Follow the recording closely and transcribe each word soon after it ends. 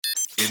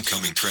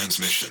Incoming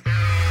transmission.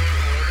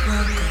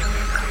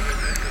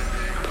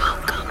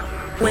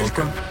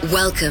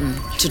 Welcome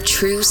to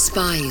True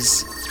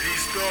Spies.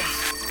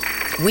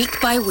 Week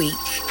by week,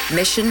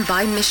 mission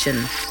by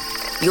mission,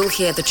 you'll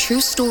hear the true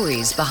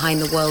stories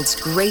behind the world's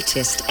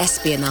greatest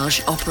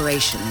espionage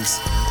operations.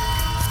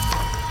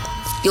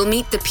 You'll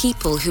meet the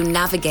people who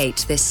navigate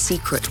this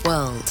secret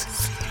world.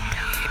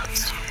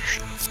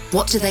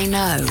 What do they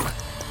know?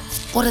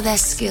 What are their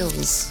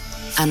skills?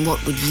 And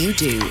what would you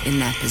do in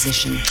their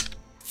position?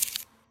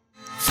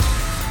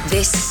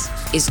 This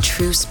is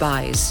True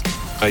Spies.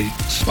 I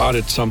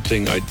spotted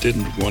something I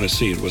didn't want to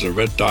see. It was a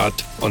red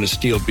dot on a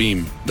steel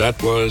beam.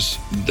 That was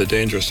the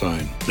danger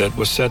sign. That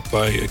was set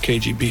by a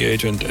KGB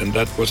agent, and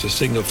that was a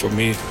signal for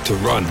me to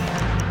run.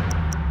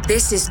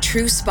 This is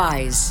True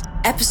Spies,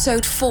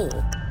 Episode 4,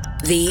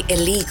 The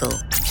Illegal.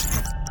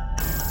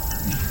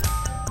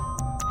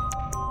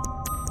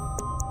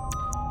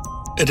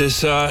 It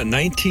is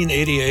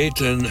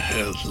 1988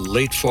 and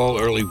late fall,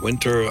 early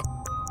winter.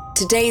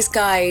 Today's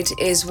guide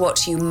is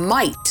what you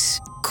might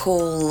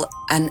call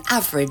an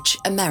average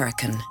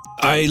American.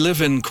 I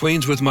live in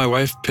Queens with my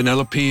wife,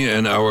 Penelope,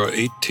 and our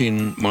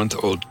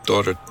 18-month-old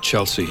daughter,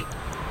 Chelsea.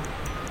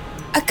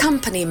 A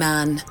company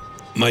man.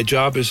 My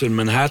job is in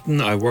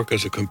Manhattan. I work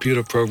as a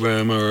computer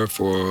programmer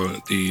for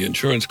the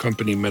insurance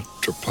company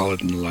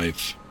Metropolitan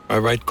Life. I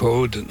write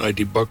code, and I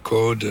debug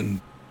code, and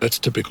that's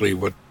typically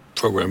what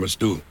programmers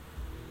do.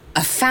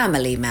 A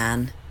family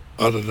man.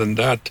 Other than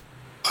that,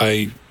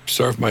 I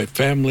serve my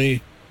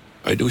family.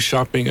 I do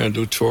shopping, I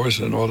do chores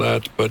and all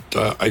that, but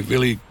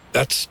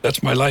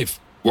that's my life,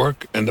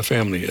 work and the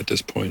family at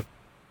this point.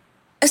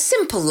 A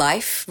simple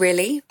life,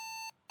 really.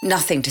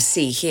 Nothing to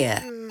see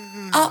here.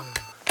 Up,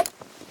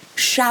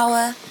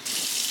 shower,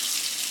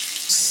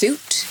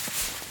 suit,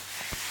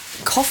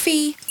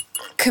 coffee,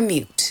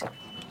 commute.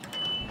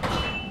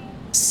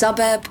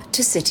 Suburb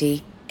to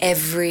city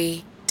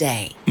every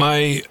day.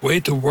 My way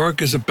to work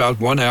is about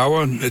 1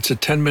 hour. It's a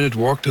 10-minute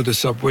walk to the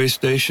subway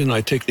station.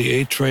 I take the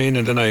A train,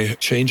 and then I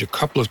change a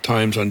couple of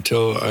times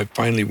until I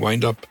finally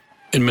wind up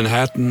in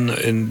Manhattan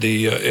in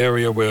the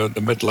area where the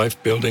MetLife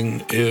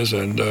building is,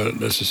 and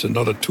this is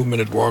another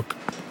 2-minute walk.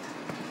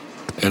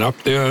 And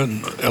up there,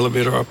 an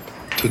elevator up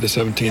to the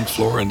 17th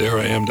floor, and there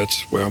I am.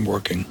 That's where I'm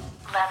working.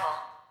 Level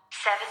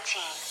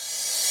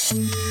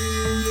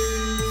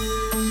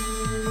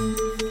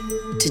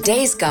 17.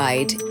 Today's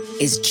guide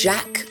is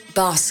Jack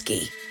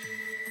Barsky.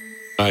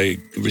 I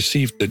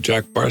received the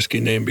Jack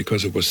Barsky name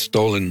because it was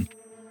stolen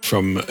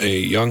from a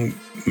young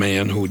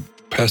man who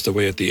passed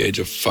away at the age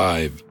of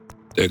 5.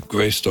 Their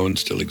gravestone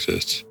still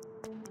exists.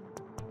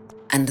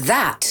 And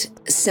that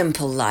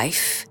simple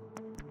life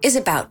is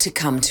about to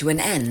come to an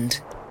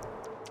end.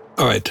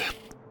 All right.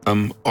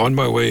 I'm on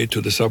my way to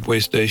the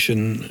subway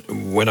station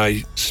when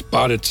I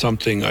spotted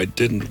something I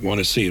didn't want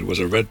to see. It was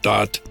a red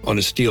dot on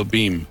a steel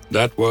beam.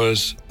 That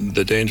was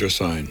the danger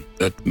sign.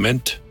 That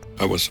meant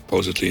I was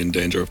supposedly in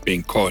danger of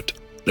being caught.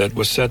 That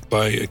was set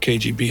by a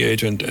KGB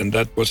agent, and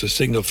that was a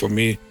signal for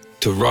me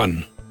to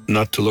run,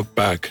 not to look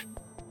back.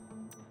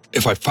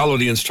 If I follow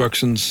the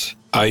instructions,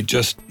 I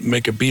just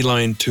make a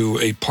beeline to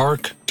a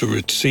park to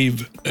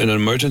receive an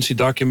emergency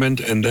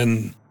document and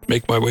then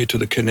make my way to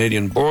the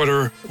Canadian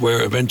border,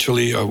 where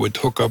eventually I would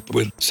hook up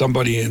with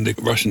somebody in the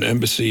Russian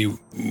embassy,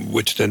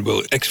 which then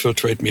will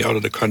exfiltrate me out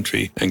of the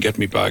country and get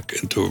me back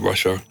into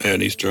Russia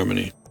and East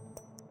Germany.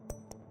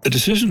 The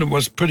decision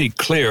was pretty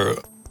clear.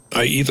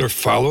 I either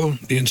follow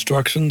the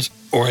instructions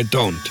or I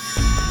don't.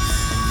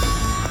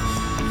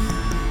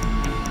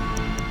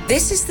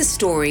 This is the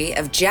story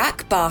of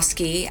Jack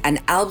Barsky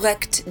and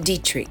Albrecht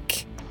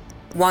Dietrich,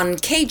 one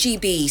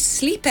KGB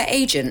sleeper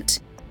agent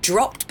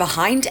dropped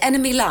behind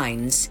enemy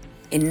lines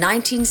in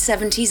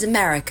 1970s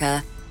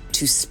America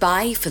to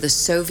spy for the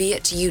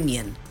Soviet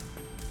Union.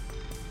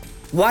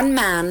 One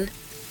man,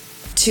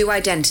 two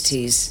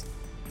identities,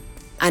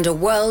 and a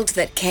world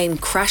that came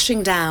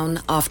crashing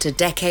down after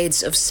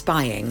decades of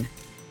spying,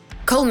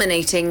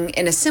 culminating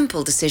in a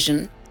simple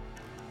decision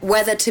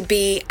whether to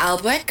be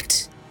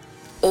Albrecht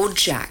or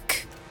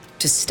Jack,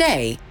 to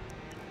stay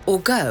or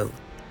go.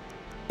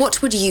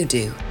 What would you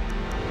do?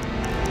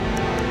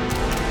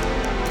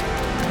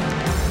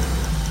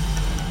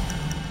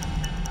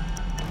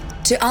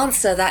 To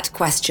answer that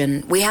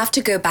question, we have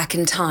to go back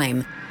in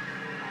time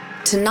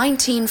to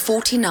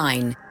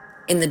 1949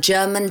 in the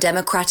German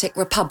Democratic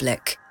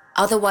Republic,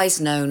 otherwise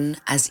known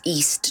as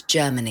East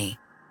Germany,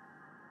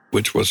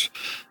 which was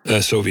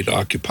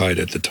Soviet-occupied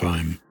at the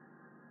time.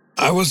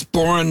 I was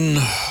born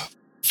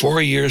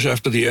 4 years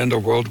after the end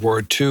of World War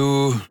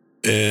II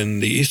in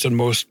the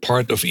easternmost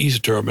part of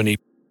East Germany.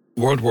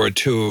 World War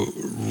II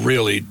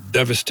really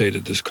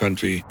devastated this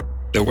country.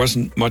 There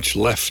wasn't much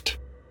left.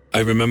 I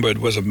remember it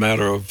was a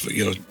matter of,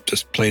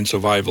 just plain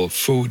survival,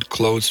 food,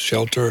 clothes,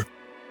 shelter.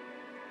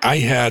 I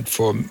had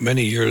for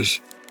many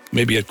years,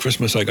 maybe at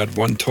Christmas I got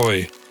one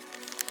toy.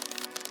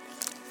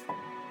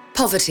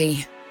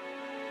 Poverty.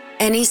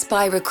 Any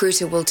spy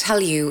recruiter will tell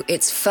you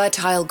it's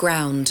fertile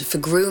ground for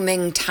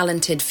grooming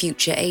talented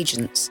future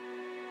agents.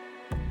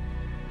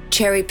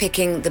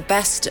 cherry-picking the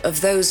best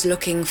of those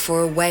looking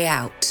for a way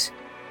out.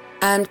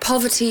 And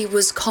poverty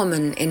was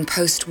common in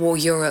post-war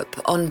Europe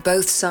on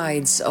both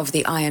sides of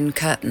the Iron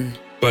Curtain.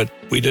 But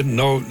we didn't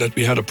know that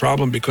we had a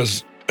problem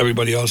because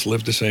everybody else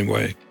lived the same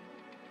way.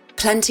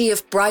 Plenty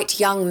of bright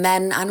young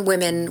men and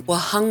women were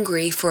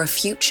hungry for a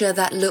future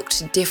that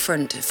looked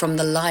different from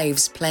the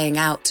lives playing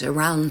out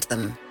around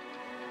them.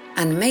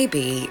 And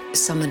maybe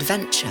some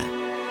adventure.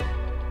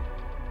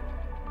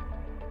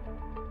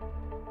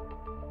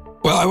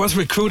 Well, I was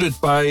recruited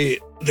by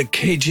the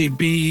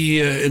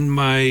KGB in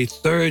my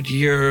third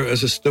year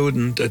as a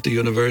student at the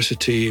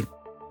university.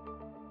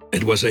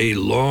 It was a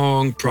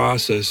long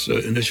process.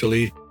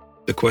 Initially,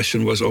 the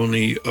question was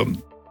only,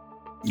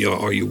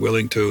 are you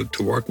willing to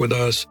work with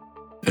us?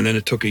 And then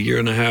it took a year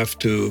and a half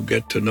to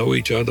get to know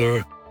each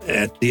other.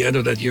 At the end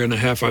of that year and a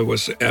half, I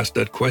was asked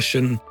that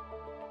question,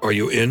 are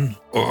you in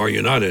or are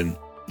you not in?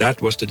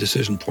 That was the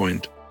decision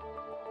point.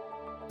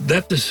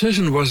 That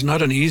decision was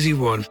not an easy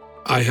one.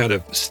 I had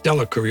a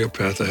stellar career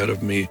path ahead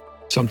of me,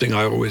 something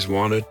I always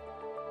wanted.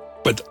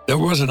 But there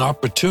was an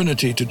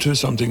opportunity to do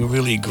something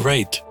really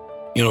great,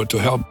 to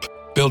help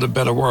build a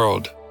better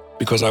world,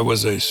 because I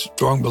was a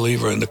strong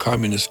believer in the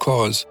communist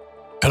cause.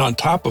 And on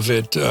top of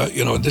it,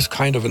 this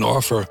kind of an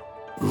offer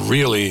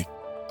really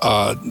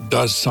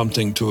does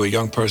something to a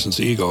young person's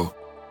ego,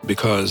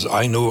 because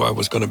I knew I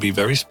was going to be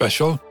very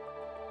special.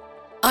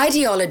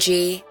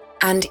 Ideology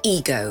and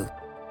ego.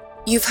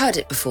 You've heard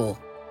it before.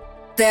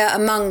 They're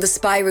among the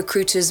spy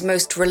recruiter's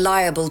most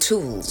reliable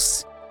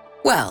tools.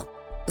 Well,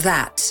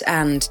 that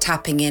and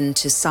tapping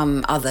into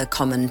some other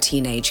common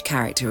teenage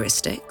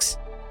characteristics.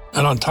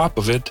 And on top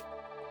of it,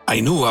 I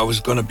knew I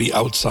was going to be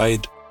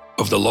outside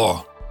of the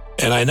law.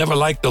 And I never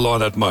liked the law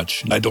that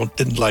much. I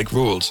didn't like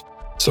rules.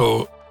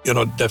 So,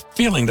 the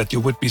feeling that you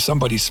would be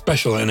somebody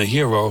special and a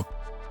hero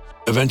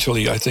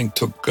eventually, I think,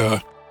 took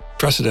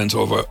precedence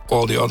over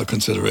all the other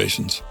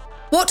considerations.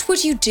 What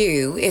would you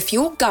do if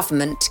your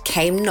government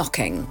came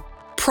knocking,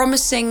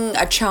 promising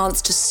a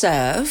chance to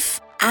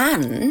serve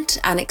and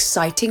an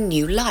exciting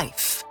new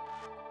life?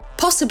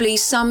 Possibly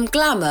some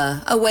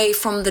glamour away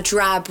from the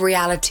drab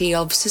reality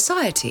of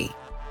society.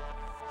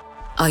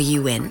 Are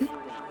you in?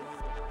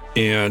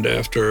 And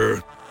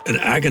after an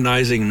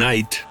agonizing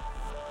night,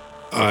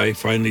 I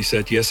finally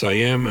said, yes, I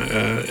am,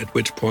 at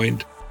which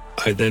point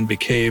I then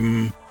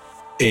became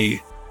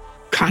a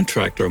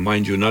contractor,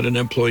 mind you, not an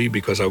employee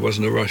because I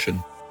wasn't a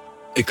Russian,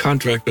 a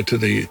contractor to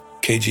the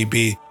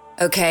KGB.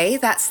 Okay,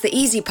 that's the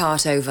easy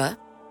part over.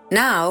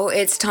 Now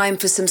it's time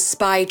for some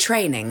spy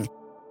training,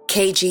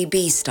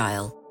 KGB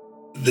style.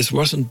 This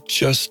wasn't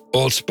just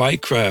all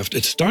spycraft.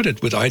 It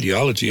started with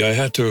ideology. I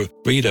had to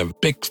read a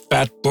big,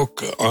 fat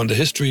book on the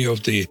history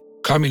of the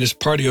Communist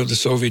Party of the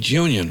Soviet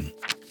Union.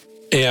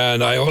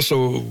 And I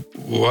also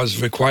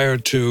was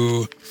required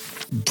to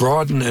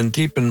broaden and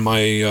deepen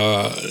my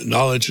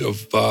knowledge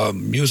of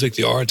music,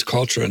 the arts,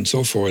 culture, and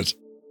so forth.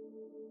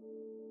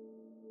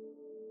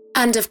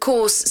 And of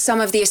course,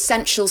 some of the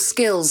essential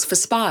skills for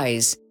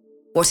spies,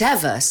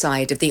 whatever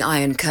side of the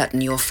Iron Curtain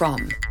you're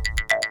from.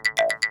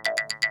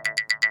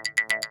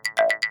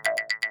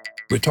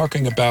 We're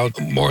talking about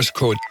Morse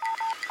code,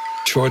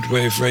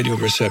 shortwave radio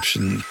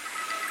reception,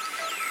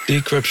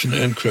 decryption,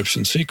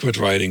 encryption, secret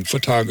writing,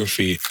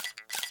 photography,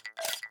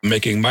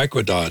 making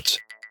microdots,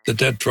 the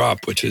dead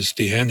drop, which is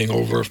the handing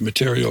over of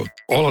material.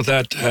 All of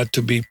that had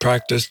to be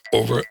practiced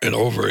over and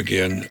over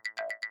again.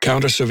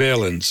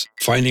 Counter-surveillance,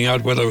 finding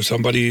out whether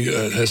somebody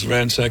has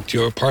ransacked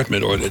your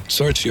apartment or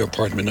searched your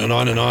apartment, and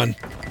on and on.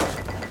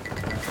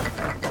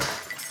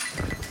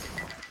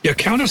 Yeah,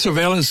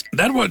 counter-surveillance,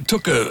 that one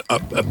took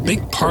a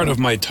big part of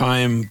my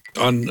time.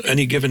 On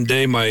any given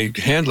day, my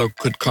handler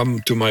could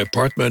come to my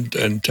apartment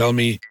and tell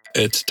me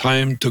it's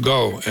time to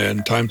go.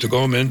 And time to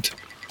go meant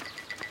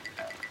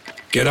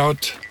get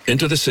out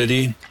into the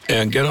city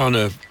and get on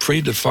a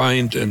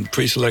predefined and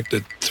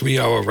pre-selected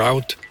 3-hour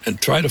route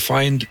and try to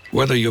find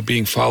whether you're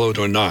being followed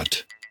or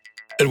not.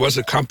 It was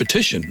a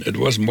competition. It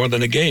was more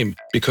than a game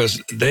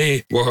because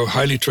they were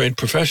highly trained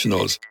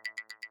professionals.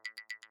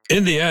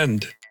 In the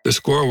end, the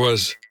score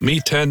was me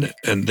 10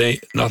 and they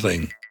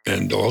nothing.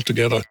 And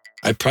altogether,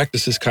 I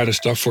practiced this kind of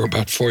stuff for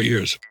about 4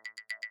 years.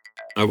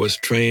 I was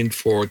trained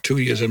for 2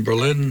 years in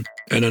Berlin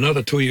and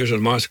another 2 years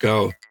in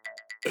Moscow.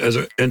 As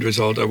an end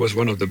result, I was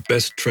one of the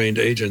best trained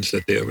agents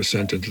that they ever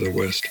sent into the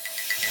West.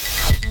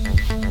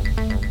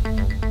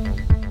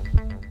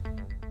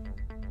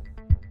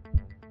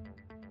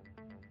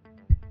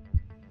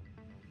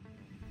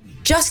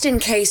 Just in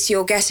case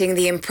you're getting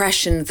the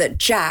impression that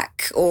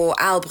Jack, or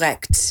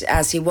Albrecht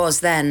as he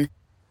was then,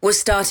 was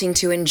starting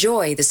to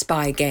enjoy the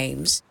spy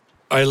games.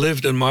 I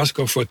lived in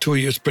Moscow for 2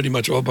 years pretty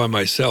much all by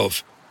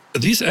myself.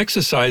 These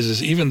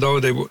exercises, even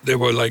though they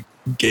were like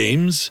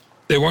games,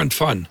 they weren't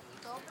fun.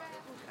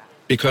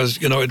 Because,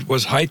 it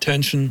was high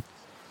tension,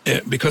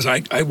 because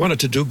I wanted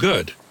to do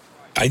good.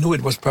 I knew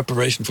it was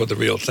preparation for the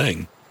real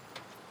thing.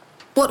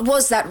 What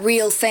was that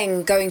real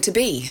thing going to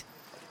be?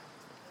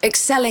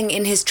 Excelling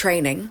in his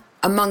training,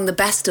 among the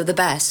best of the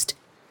best,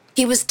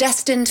 he was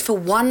destined for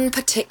one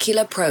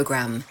particular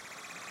program,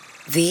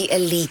 The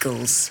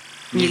illegals.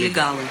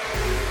 Нелегалы.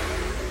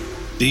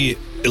 The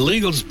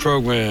illegals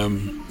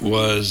program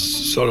was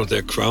sort of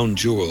their crown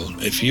jewel.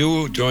 If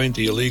you joined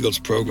the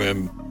illegals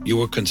program, you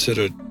were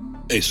considered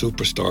a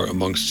superstar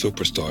amongst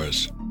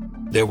superstars.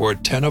 There were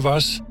 10 of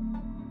us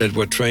that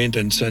were trained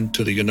and sent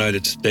to the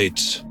United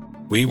States.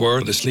 We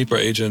were the sleeper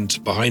agents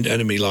behind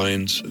enemy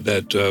lines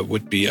that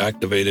would be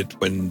activated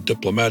when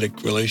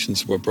diplomatic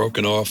relations were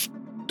broken off.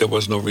 There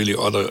was no really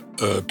other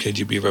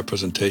KGB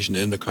representation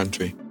in the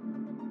country.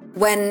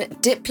 When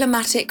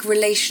diplomatic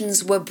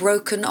relations were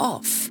broken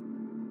off?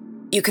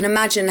 You can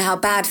imagine how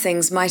bad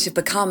things might have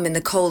become in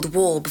the Cold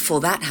War before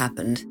that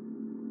happened.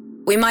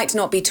 We might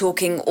not be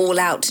talking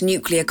all-out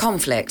nuclear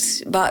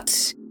conflict,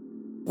 but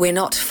we're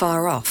not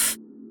far off.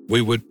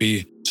 We would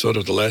be sort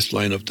of the last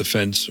line of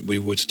defense. We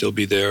would still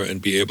be there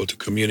and be able to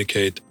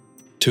communicate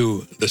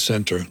to the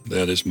center,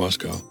 that is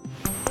Moscow.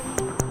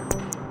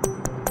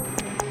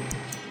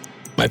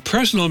 My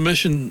personal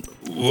mission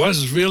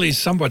was really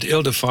somewhat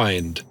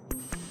ill-defined.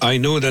 I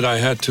knew that I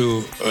had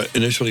to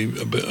initially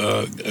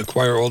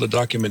acquire all the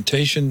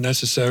documentation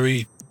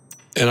necessary,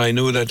 and I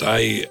knew that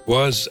I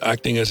was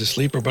acting as a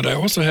sleeper, but I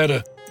also had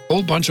a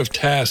whole bunch of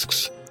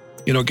tasks.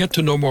 Get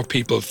to know more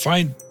people,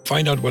 find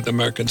out what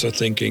Americans are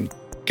thinking,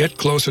 get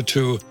closer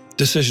to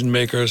decision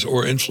makers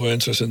or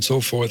influencers and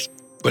so forth,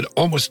 but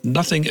almost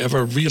nothing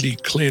ever really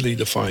clearly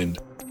defined.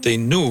 They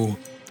knew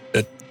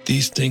that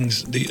these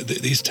things,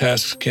 these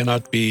tasks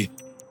cannot be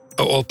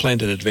all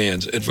planned in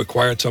advance. It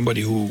required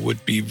somebody who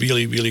would be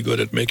really, really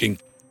good at making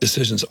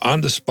decisions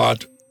on the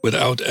spot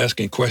without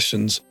asking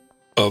questions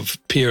of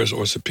peers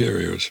or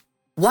superiors.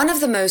 One of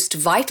the most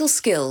vital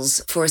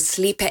skills for a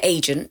sleeper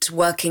agent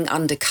working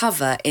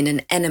undercover in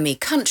an enemy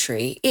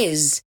country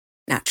is,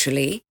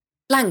 naturally,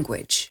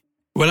 language.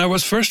 When I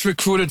was first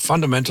recruited,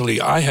 fundamentally,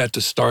 I had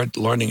to start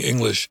learning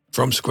English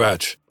from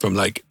scratch, from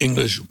like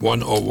English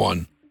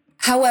 101.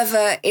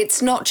 However,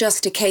 it's not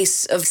just a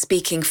case of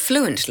speaking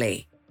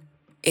fluently.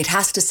 It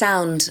has to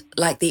sound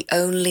like the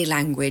only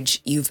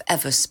language you've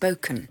ever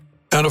spoken.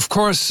 And of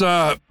course,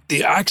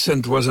 the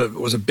accent was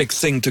a big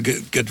thing to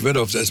get rid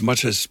of as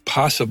much as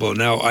possible.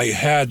 Now, I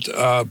had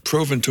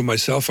proven to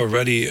myself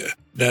already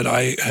that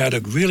I had a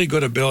really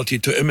good ability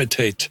to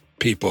imitate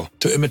people,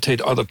 to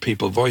imitate other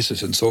people's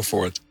voices and so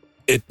forth.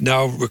 It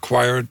now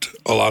required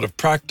a lot of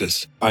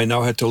practice. I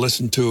now had to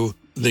listen to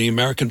the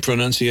American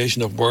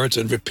pronunciation of words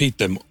and repeat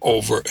them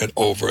over and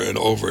over and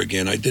over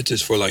again. I did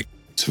this for like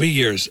 3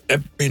 years,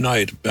 every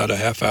night, about a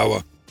half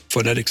hour,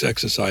 phonetics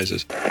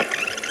exercises.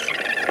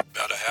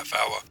 About a half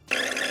hour.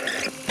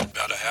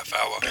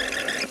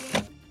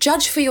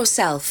 Judge for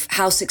yourself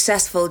how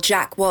successful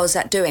Jack was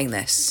at doing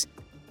this.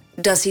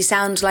 Does he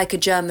sound like a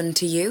German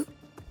to you?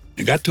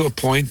 It got to a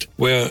point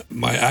where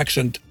my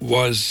accent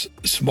was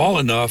small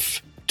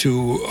enough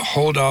to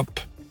hold up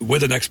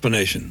with an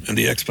explanation. And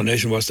the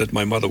explanation was that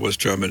my mother was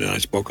German and I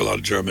spoke a lot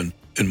of German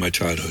in my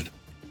childhood.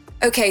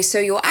 Okay, so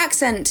your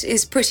accent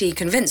is pretty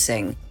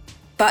convincing.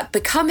 But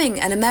becoming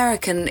an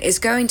American is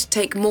going to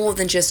take more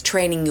than just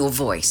training your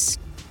voice.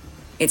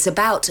 It's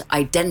about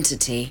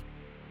identity.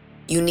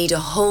 You need a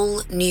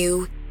whole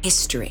new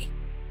history.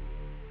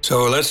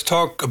 So let's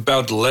talk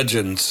about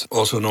legends,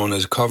 also known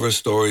as cover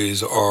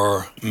stories,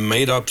 or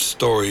made-up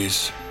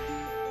stories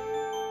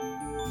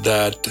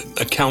that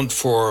account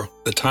for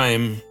the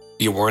time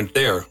you weren't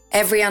there.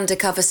 Every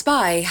undercover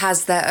spy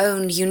has their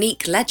own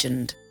unique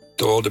legend.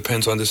 It all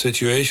depends on the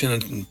situation,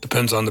 and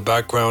depends on the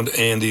background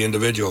and the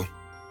individual.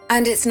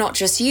 And it's not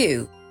just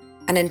you.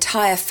 An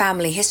entire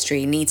family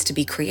history needs to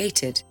be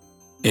created.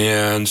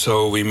 And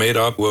so we made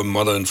up where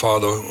mother and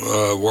father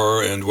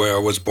were and where I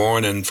was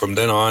born, and from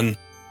then on,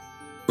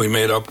 we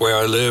made up where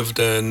I lived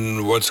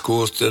and what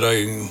schools did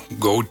I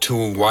go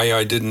to, why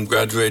I didn't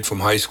graduate from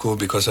high school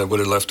because I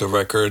would have left a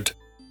record,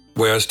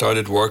 where I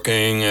started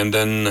working, and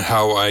then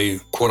how I,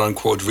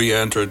 quote-unquote,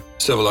 re-entered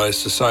civilized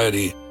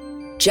society.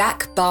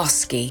 Jack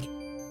Barsky,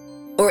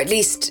 or at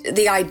least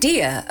the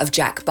idea of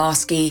Jack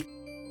Barsky,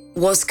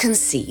 was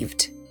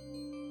conceived.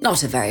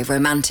 Not a very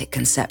romantic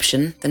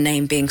conception, the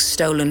name being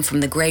stolen from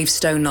the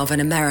gravestone of an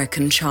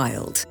American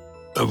child.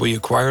 We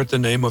acquired the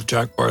name of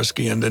Jack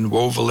Barsky and then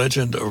wove a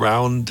legend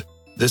around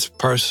this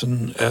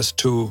person as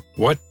to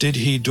what did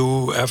he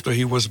do after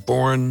he was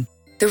born.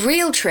 The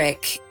real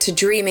trick to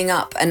dreaming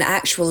up an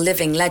actual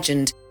living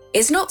legend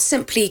is not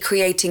simply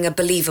creating a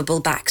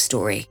believable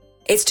backstory.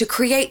 It's to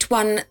create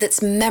one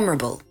that's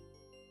memorable.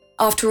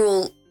 After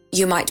all,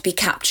 you might be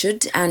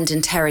captured and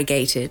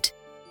interrogated.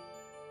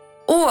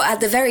 Or at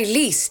the very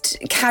least,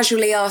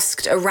 casually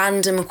asked a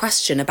random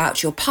question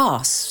about your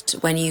past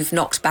when you've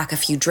knocked back a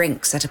few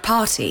drinks at a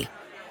party.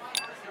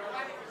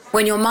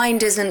 When your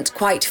mind isn't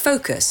quite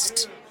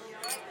focused,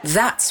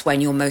 that's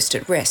when you're most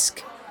at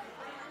risk.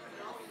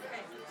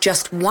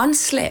 Just one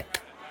slip,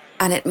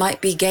 and it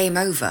might be game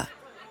over.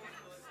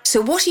 So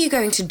what are you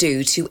going to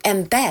do to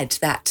embed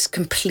that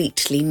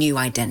completely new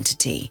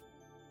identity?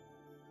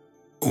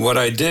 What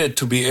I did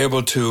to be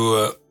able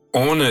to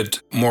own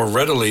it more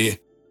readily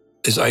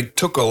is I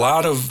took a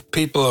lot of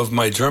people of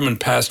my German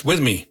past with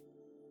me.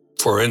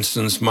 for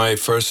instance, my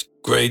first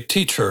grade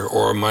teacher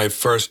or my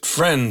first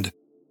friend,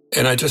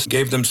 and I just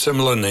gave them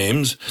similar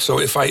names. So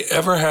if I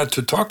ever had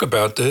to talk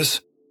about this,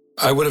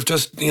 I would have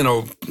just,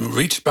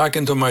 reached back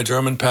into my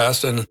German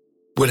past and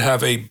would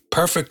have a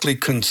perfectly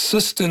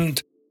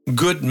consistent,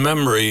 good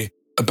memory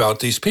about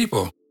these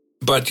people.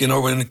 But,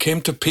 when it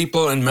came to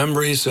people and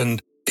memories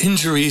and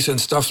injuries and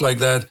stuff like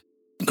that,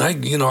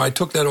 I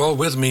took that all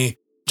with me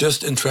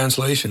just in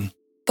translation.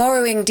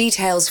 Borrowing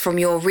details from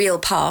your real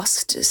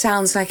past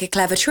sounds like a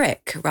clever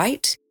trick,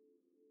 right?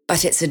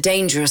 But it's a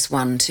dangerous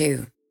one,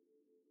 too.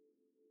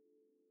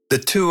 The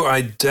two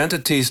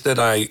identities that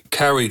I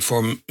carried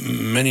for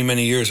many,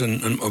 many years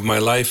of my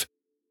life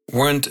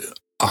weren't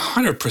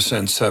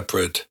 100%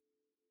 separate.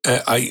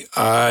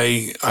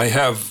 I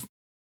have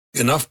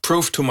enough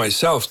proof to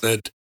myself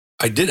that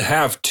I did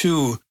have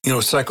two,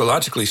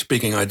 psychologically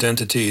speaking,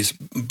 identities,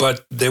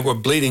 but they were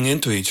bleeding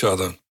into each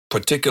other,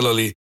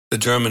 particularly the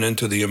German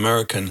into the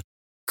American.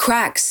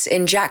 Cracks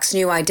in Jack's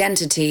new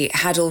identity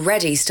had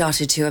already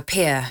started to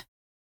appear,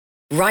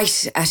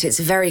 right at its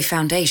very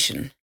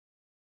foundation.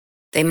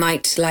 They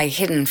might lie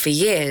hidden for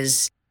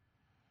years,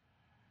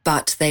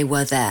 but they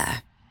were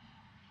there,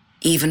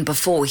 even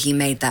before he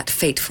made that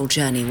fateful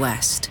journey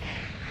west.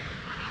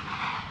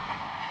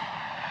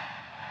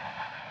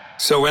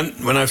 So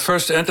when I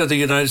first entered the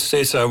United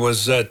States, I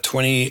was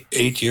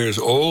 28 years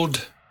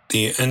old.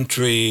 The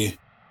entry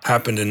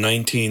happened in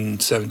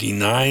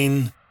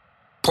 1979.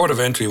 Port of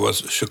entry was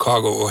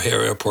Chicago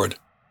O'Hare Airport.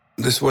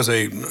 This was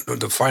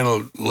the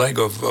final leg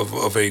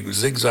of a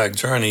zigzag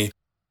journey.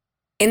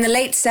 In the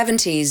late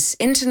 70s,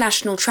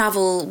 international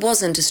travel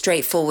wasn't a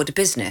straightforward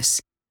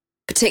business,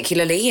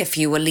 particularly if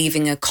you were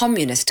leaving a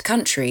communist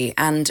country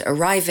and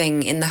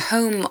arriving in the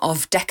home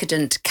of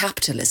decadent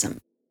capitalism.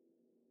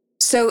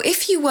 So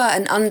if you were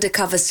an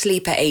undercover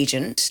sleeper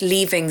agent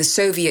leaving the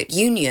Soviet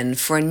Union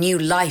for a new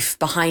life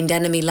behind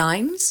enemy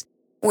lines,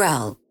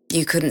 well,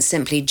 you couldn't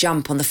simply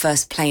jump on the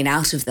first plane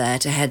out of there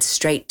to head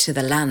straight to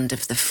the land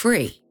of the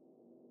free.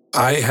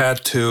 I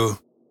had to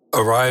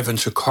arrive in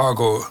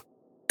Chicago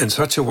in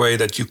such a way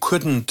that you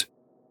couldn't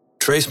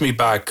trace me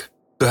back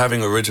to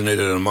having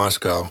originated in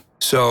Moscow.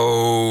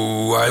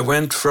 So I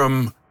went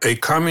from a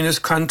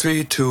communist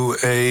country to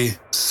a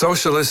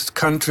socialist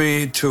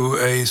country to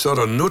a sort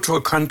of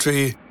neutral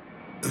country.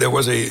 There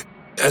was a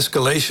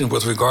escalation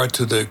with regard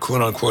to the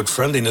quote-unquote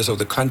friendliness of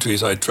the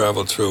countries I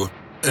traveled through.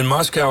 In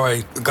Moscow,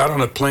 I got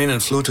on a plane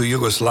and flew to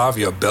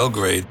Yugoslavia,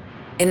 Belgrade.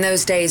 In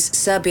those days,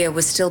 Serbia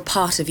was still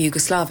part of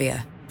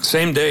Yugoslavia.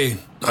 Same day,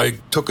 I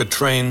took a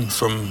train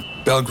from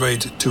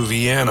Belgrade to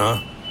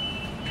Vienna.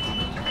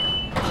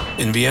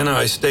 In Vienna,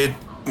 I stayed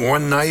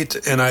one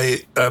night and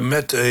I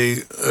met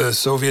a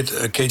Soviet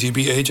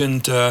KGB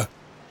agent and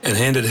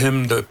handed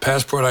him the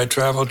passport I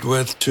traveled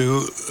with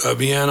to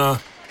Vienna,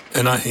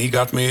 and he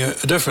got me a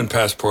different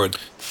passport.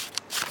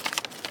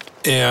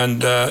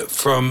 And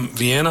from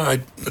Vienna, I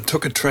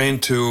took a train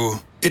to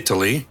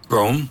Italy,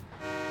 Rome,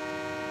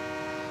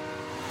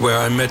 where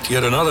I met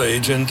yet another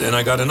agent, and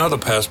I got another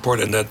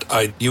passport, and that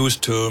I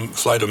used to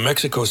fly to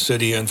Mexico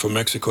City, and from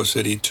Mexico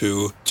City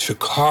to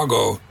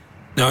Chicago.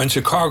 Now, in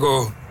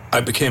Chicago, I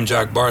became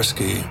Jack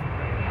Barsky.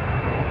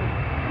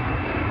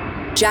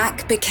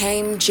 Jack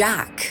became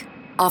Jack.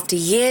 After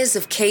years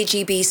of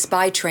KGB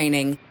spy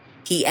training,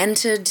 he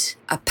entered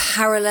a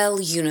parallel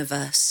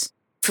universe.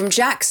 From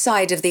Jack's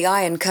side of the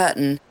Iron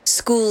Curtain,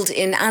 schooled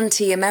in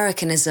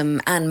anti-Americanism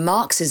and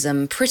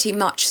Marxism pretty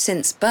much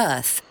since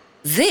birth,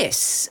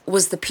 this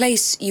was the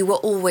place you were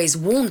always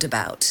warned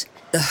about,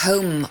 the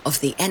home of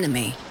the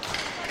enemy.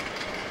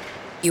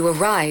 You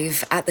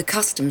arrive at the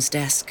customs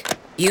desk,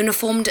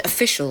 uniformed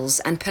officials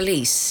and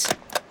police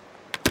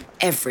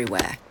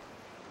everywhere.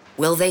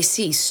 Will they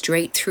see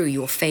straight through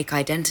your fake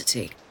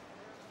identity?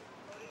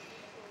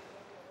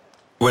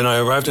 When I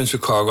arrived in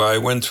Chicago, I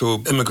went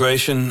through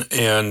immigration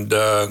and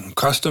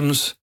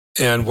customs,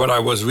 and what I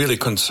was really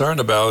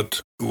concerned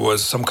about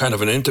was some kind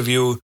of an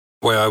interview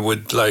where I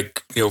would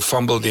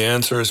fumble the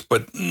answers,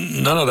 but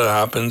none of that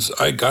happens.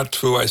 I got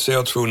through, I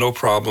sailed through, no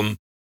problem.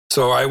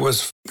 So I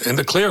was in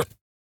the clear.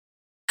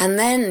 And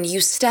then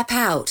you step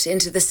out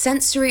into the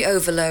sensory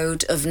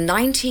overload of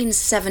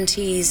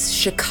 1970s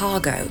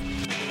Chicago.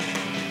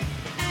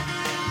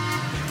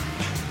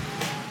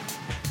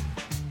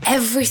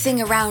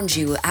 Everything around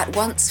you at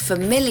once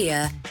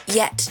familiar,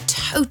 yet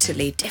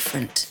totally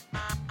different.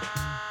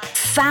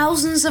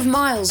 Thousands of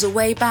miles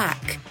away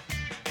back,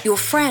 your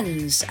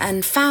friends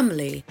and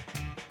family,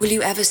 will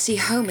you ever see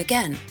home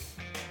again?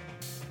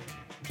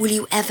 Will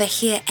you ever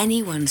hear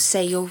anyone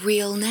say your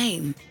real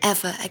name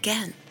ever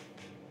again?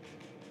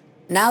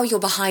 Now you're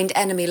behind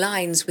enemy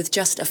lines with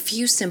just a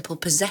few simple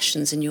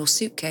possessions in your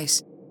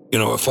suitcase.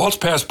 A false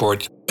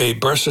passport, a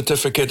birth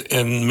certificate,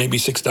 and maybe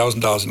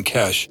 $6,000 in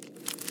cash.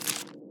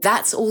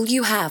 That's all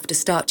you have to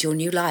start your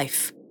new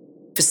life.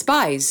 For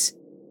spies,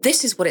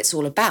 this is what it's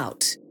all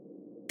about.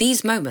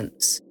 These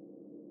moments.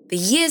 The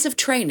years of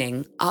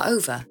training are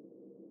over.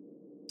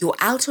 You're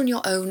out on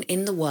your own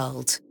in the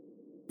world.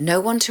 No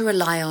one to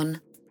rely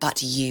on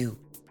but you.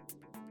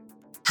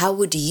 How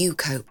would you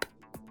cope?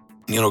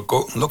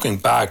 looking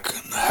back,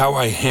 how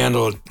I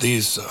handled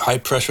these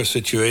high-pressure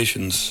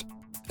situations,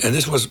 and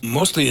this was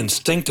mostly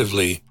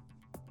instinctively,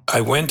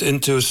 I went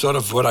into sort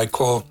of what I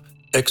call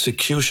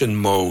execution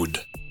mode.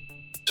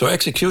 So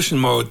execution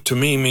mode to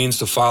me means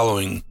the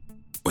following.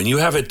 When you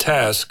have a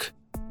task,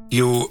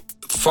 you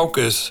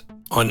focus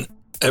on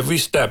every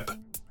step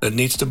that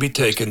needs to be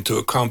taken to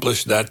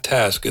accomplish that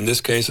task. In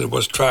this case, it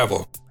was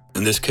travel.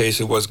 In this case,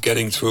 it was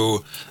getting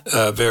through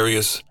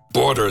various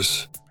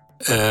borders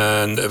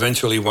and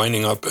eventually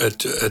winding up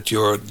at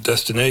your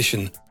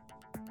destination.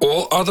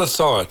 All other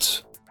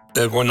thoughts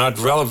that were not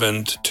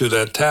relevant to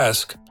that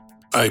task,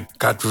 I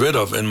got rid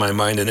of in my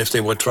mind. And if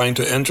they were trying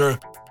to enter,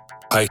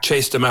 I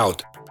chased them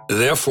out.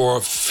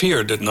 Therefore,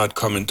 fear did not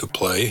come into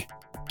play.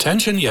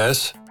 Tension,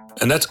 yes.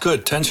 And that's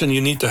good. Tension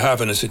you need to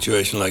have in a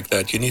situation like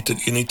that. You need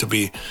to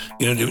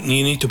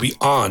be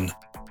on.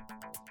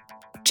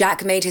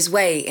 Jack made his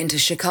way into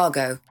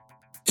Chicago.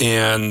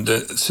 And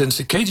since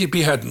the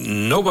KGB had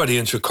nobody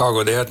in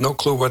Chicago, they had no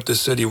clue what the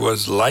city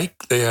was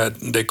like.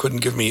 They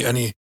couldn't give me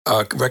any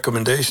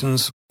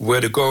recommendations, where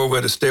to go,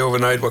 where to stay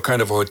overnight, what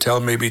kind of hotel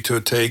maybe to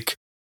take.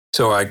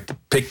 So I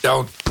picked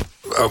out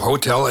a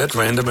hotel at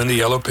random in the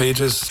Yellow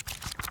Pages.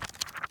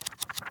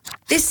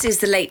 This is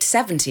the late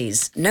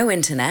 70s, no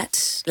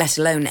internet, let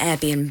alone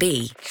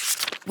Airbnb.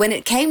 When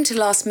it came to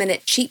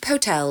last-minute cheap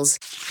hotels,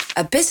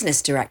 a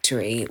business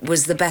directory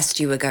was the best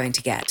you were going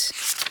to get.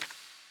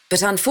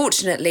 But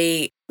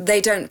unfortunately, they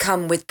don't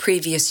come with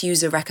previous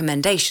user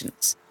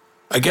recommendations.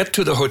 I get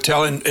to the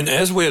hotel, and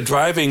as we're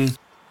driving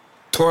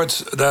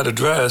towards that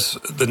address,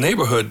 the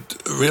neighborhood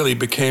really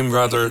became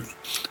rather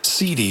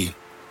seedy,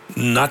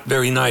 not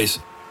very nice.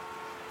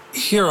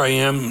 Here I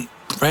am,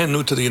 brand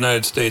new to the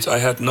United States. I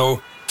had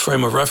no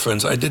frame of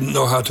reference. I didn't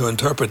know how to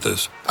interpret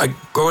this. I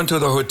go into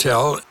the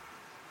hotel,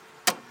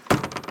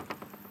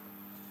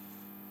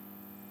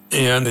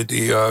 and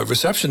the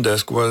reception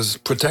desk was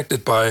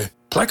protected by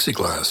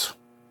plexiglass.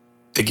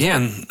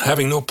 Again,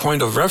 having no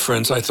point of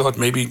reference, I thought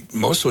maybe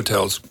most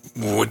hotels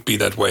would be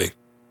that way.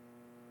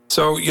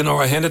 So,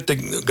 I handed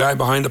the guy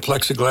behind the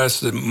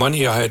plexiglass the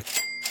money. I had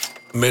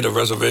made a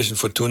reservation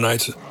for 2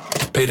 nights,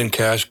 paid in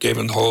cash, gave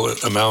him the whole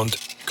amount,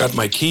 got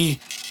my key.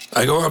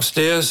 I go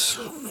upstairs,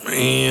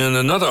 and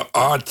another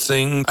odd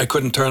thing, I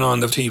couldn't turn on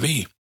the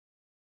TV.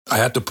 I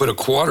had to put a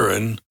quarter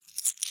in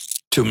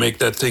to make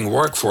that thing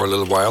work for a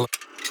little while.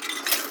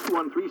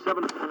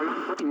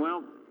 137,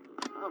 well.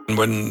 And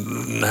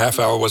when the half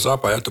hour was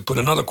up, I had to put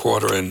another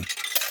quarter in.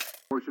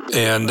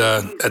 And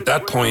at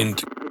that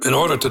point, in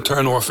order to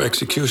turn off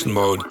execution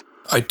mode,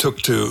 I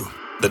took to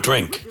the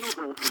drink.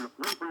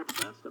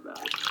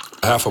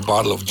 Half a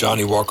bottle of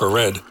Johnny Walker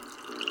Red.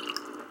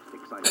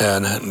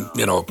 And,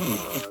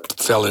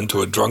 fell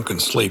into a drunken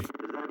sleep.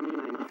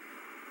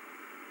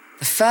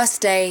 The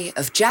first day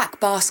of Jack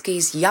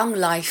Barsky's young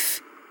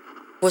life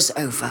was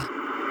over.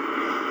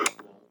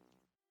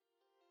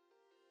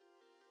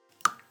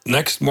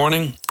 Next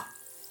morning,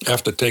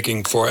 after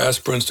taking 4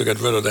 aspirins to get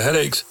rid of the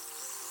headaches,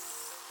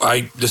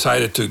 I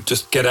decided to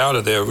just get out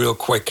of there real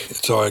quick.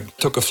 So I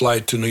took a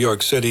flight to New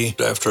York City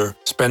after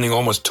spending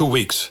almost 2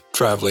 weeks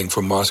traveling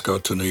from Moscow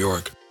to New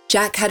York.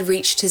 Jack had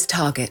reached his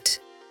target.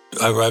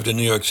 I arrived in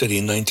New York City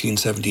in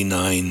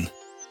 1979.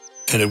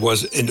 And it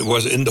was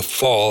in the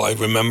fall, I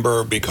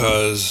remember,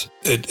 because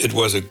it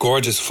was a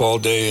gorgeous fall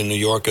day in New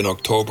York in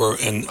October.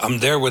 And I'm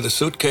there with a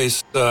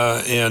suitcase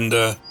and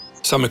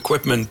some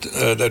equipment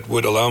that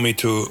would allow me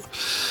to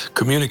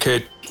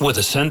communicate with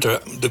the center.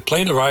 The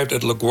plane arrived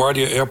at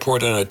LaGuardia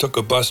Airport, and I took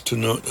a bus to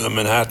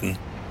Manhattan.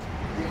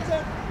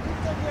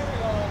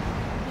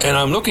 And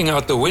I'm looking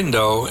out the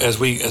window as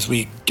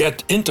we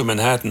get into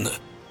Manhattan,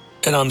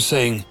 and I'm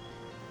saying,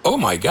 oh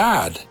my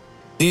God,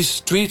 these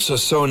streets are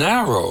so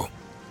narrow.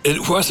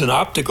 It was an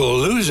optical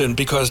illusion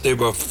because they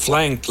were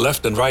flanked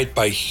left and right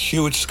by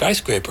huge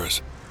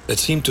skyscrapers that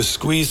seemed to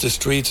squeeze the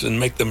streets and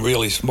make them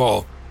really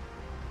small.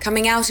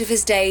 Coming out of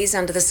his days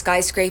under the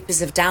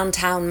skyscrapers of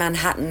downtown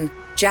Manhattan,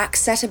 Jack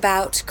set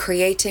about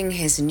creating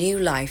his new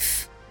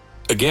life.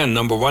 Again,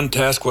 number one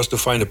task was to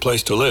find a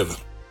place to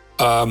live.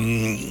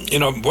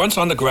 Once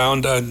on the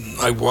ground,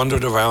 I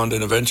wandered around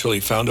and eventually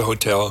found a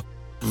hotel,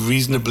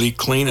 reasonably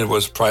clean. It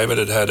was private.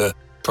 It had a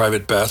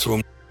private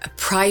bathroom. A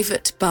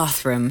private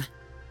bathroom.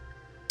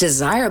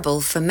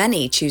 Desirable for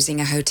many choosing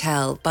a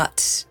hotel,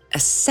 but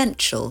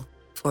essential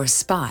for a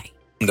spy.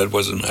 That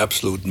was an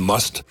absolute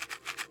must,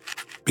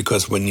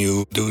 because when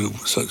you do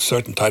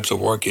certain types of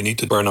work, you need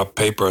to burn up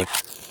paper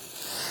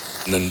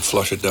and then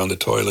flush it down the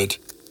toilet.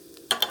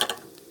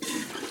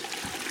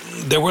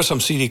 There were some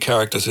seedy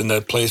characters in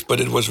that place,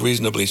 but it was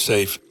reasonably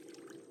safe.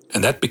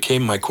 And that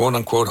became my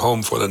quote-unquote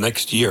home for the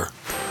next year.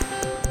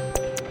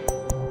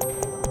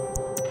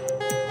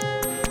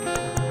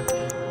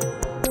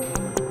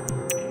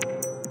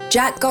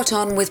 Jack got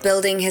on with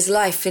building his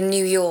life in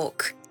New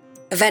York,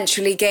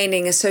 eventually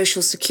gaining a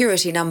social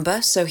security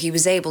number so he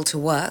was able to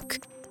work.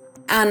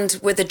 And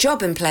with a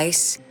job in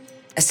place,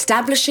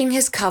 establishing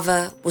his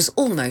cover was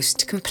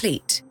almost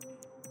complete.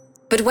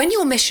 But when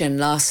your mission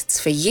lasts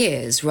for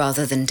years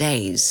rather than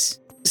days,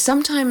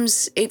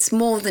 sometimes it's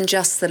more than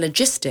just the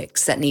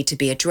logistics that need to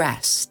be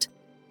addressed.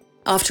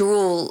 After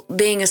all,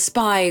 being a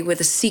spy with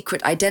a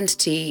secret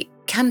identity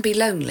can be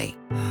lonely.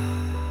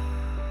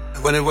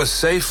 When it was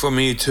safe for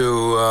me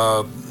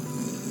to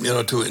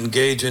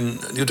engage in,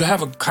 to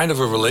have a kind of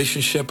a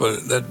relationship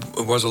that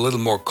was a little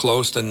more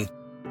close than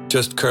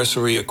just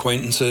cursory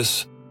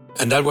acquaintances.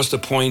 And that was the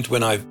point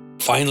when I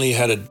finally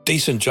had a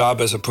decent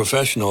job as a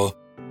professional,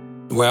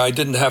 where I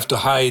didn't have to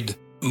hide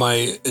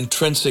my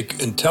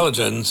intrinsic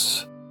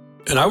intelligence.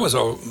 And I was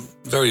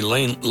very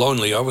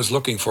lonely. I was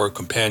looking for a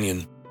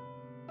companion.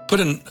 Put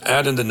an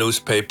ad in the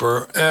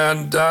newspaper,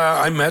 and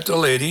I met a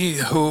lady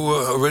who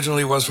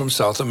originally was from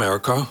South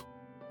America,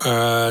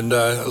 and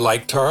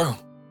liked her.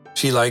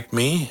 She liked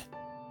me.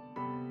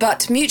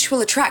 But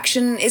mutual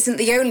attraction isn't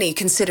the only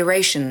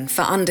consideration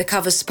for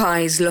undercover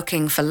spies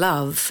looking for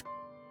love.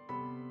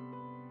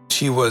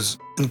 She was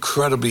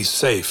incredibly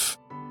safe.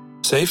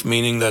 Safe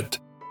meaning that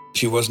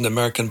she wasn't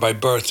American by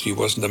birth. She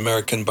wasn't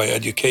American by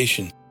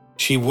education.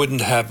 She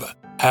wouldn't have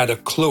had a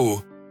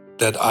clue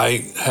that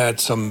I had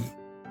some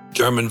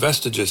German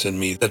vestiges in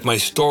me, that my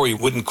story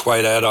wouldn't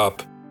quite add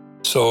up.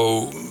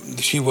 So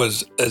she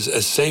was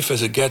as safe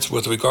as it gets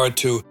with regard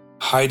to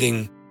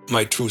hiding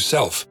my true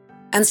self.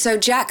 And so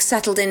Jack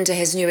settled into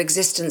his new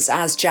existence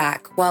as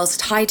Jack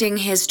whilst hiding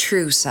his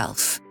true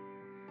self.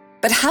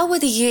 But how were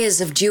the years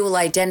of dual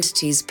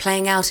identities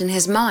playing out in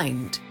his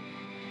mind?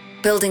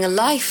 Building a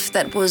life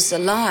that was a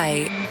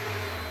lie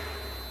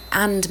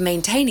and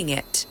maintaining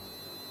it.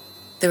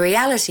 The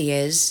reality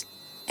is,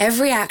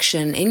 every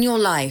action in your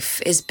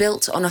life is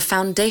built on a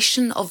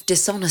foundation of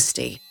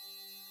dishonesty.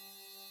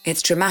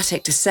 It's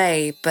dramatic to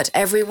say, but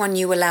everyone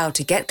you allow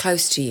to get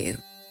close to you,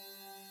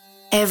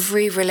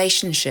 every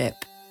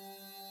relationship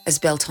is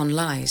built on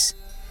lies.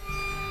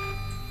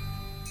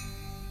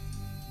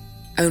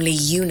 Only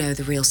you know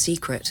the real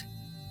secret.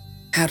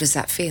 How does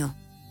that feel?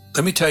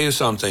 Let me tell you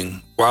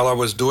something. While I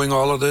was doing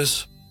all of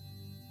this,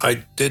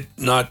 I did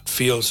not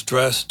feel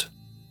stressed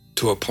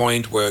to a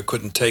point where I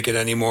couldn't take it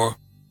anymore.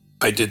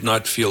 I did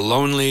not feel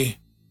lonely,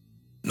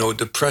 no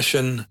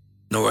depression,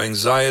 no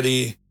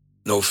anxiety,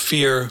 no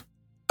fear.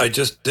 I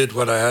just did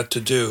what I had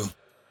to do.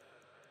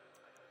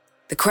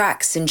 The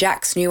cracks in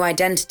Jack's new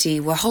identity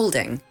were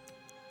holding,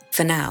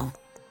 for now.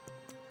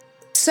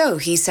 So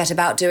he set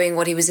about doing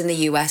what he was in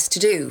the US to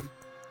do: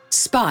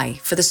 spy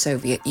for the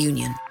Soviet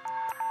Union.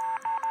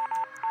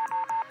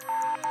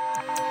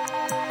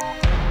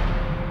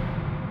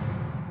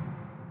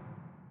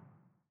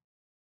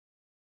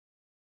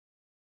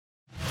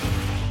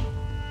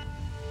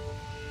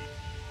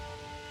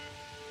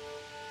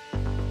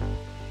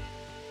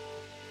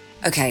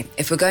 Okay,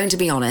 if we're going to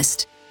be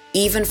honest,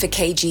 even for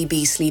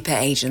KGB sleeper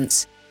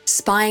agents,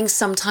 spying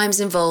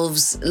sometimes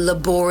involves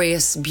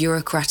laborious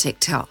bureaucratic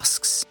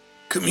tasks.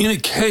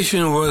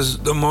 Communication was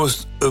the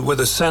most, with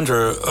the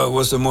center,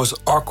 was the most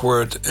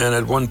awkward and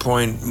at one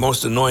point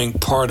most annoying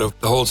part of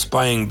the whole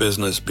spying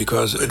business,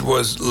 because it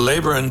was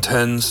labor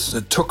intense,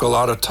 it took a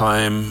lot of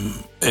time,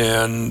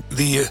 and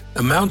the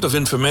amount of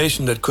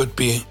information that could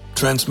be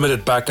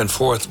transmitted back and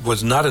forth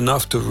was not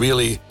enough to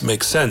really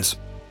make sense.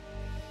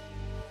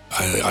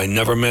 I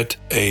never met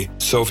a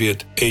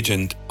Soviet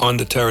agent on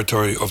the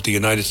territory of the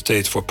United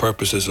States for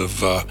purposes of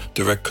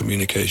direct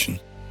communication.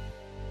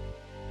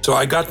 So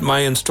I got my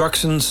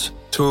instructions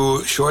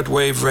through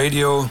shortwave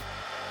radio.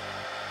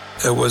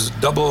 It was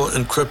double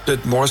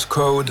encrypted Morse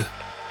code.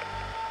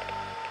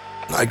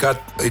 I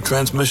got a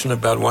transmission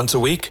about once a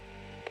week,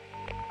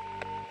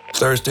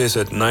 Thursdays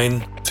at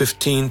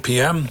 9:15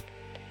 p.m.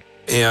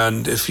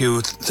 And if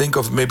you think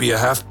of maybe a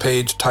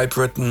half-page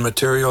typewritten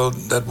material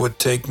that would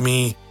take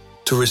me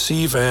to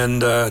receive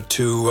and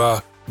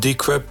to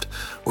decrypt,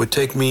 would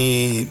take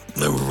me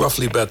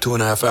roughly about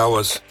 2.5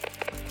 hours.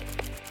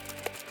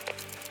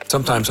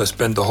 Sometimes I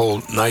spend the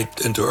whole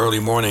night into early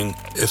morning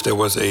if there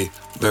was a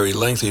very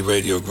lengthy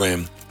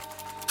radiogram.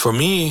 For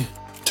me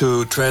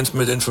to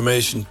transmit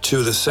information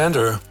to the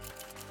center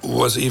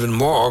was even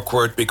more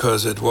awkward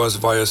because it was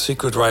via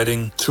secret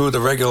writing through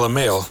the regular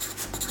mail.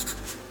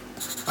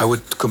 I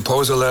would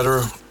compose a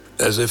letter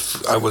as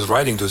if I was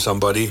writing to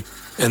somebody,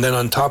 and then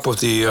on top of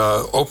the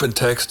open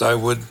text, I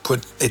would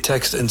put a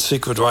text in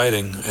secret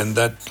writing, and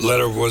that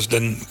letter was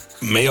then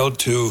mailed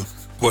to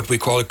what we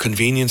call a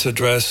convenience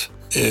address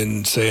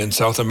in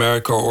South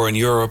America or in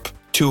Europe,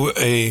 to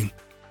a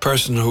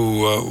person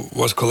who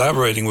was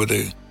collaborating with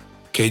the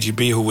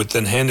KGB, who would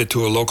then hand it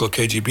to a local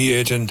KGB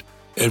agent.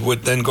 It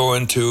would then go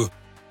into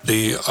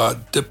the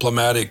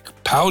diplomatic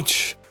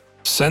pouch,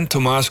 sent to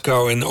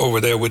Moscow, and over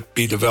there would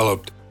be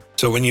developed.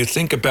 So when you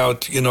think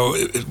about,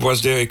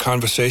 was there a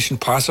conversation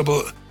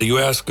possible? You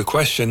ask a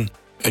question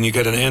and you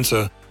get an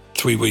answer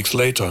 3 weeks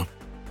later.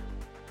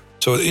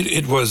 So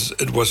it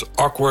was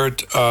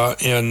awkward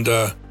and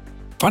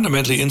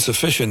fundamentally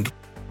insufficient.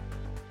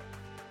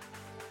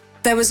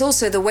 There was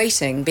also the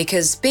waiting,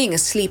 because being a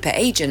sleeper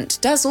agent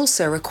does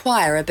also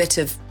require a bit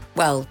of,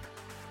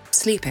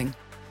 sleeping.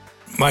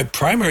 My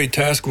primary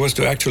task was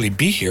to actually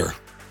be here.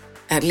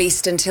 At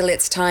least until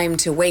it's time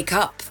to wake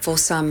up for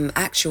some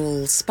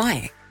actual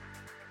spying.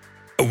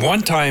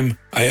 One time,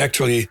 I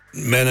actually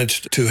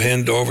managed to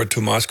hand over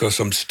to Moscow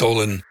some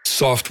stolen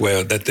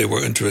software that they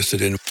were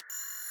interested in.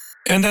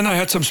 And then I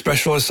had some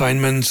special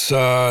assignments.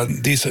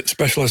 These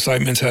special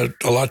assignments had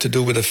a lot to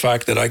do with the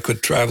fact that I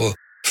could travel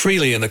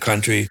freely in the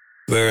country,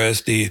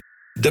 whereas the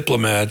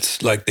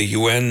diplomats, like the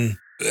UN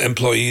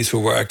employees who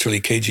were actually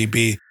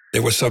KGB, they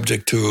were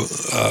subject to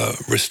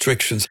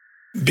restrictions.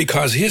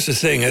 Because here's the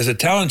thing, as a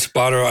talent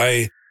spotter,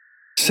 I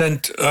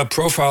sent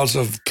profiles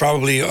of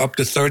probably up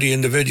to 30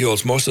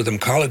 individuals, most of them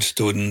college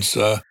students,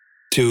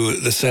 to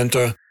the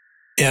center.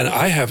 And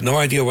I have no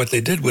idea what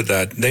they did with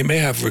that. They may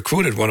have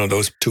recruited one of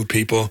those two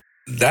people.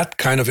 That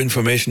kind of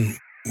information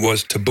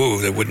was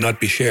taboo. It would not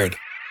be shared.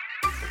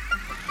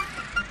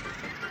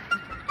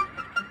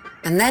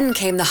 And then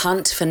came the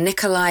hunt for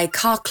Nikolai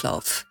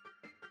Karklov.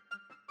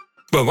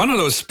 Well, one of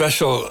those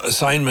special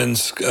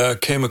assignments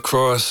came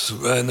across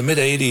in the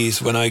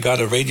mid-'80s when I got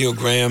a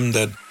radiogram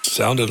that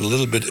sounded a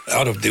little bit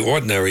out of the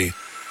ordinary.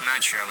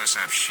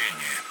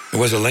 It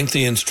was a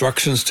lengthy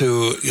instructions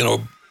to,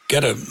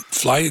 get a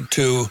flight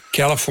to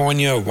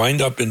California, wind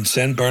up in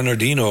San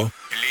Bernardino,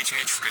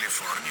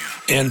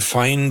 and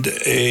find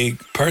a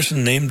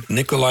person named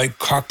Nikolai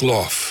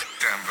Karklov.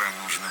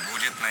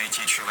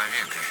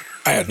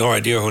 I had no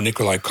idea who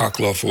Nikolai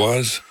Karklov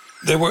was.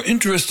 They were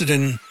interested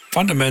in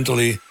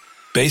fundamentally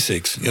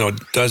basics.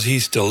 Does he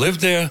still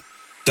live there?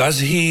 Does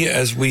he,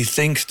 as we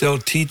think, still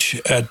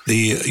teach at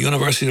the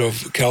University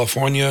of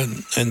California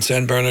in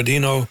San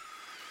Bernardino?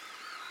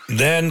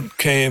 Then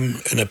came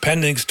an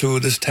appendix to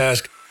this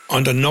task.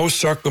 Under no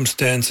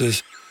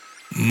circumstances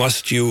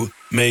must you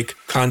make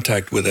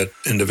contact with that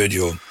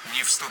individual.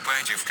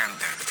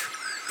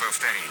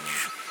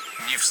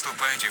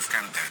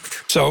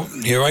 So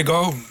here I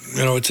go.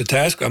 It's a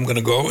task. I'm going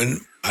to go,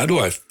 and how do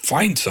I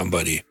find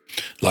somebody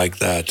like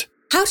that?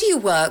 How do you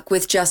work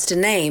with just a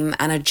name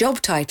and a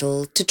job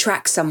title to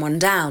track someone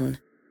down?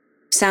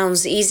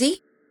 Sounds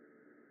easy?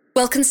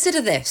 Well, consider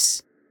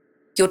this.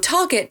 Your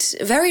target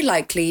very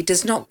likely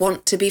does not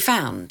want to be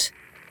found.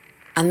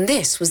 And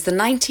this was the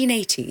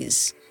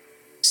 1980s.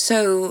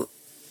 So...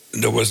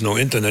 There was no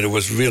internet. It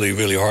was really,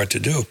 really hard to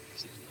do.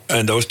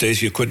 In those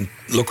days, you couldn't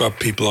look up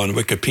people on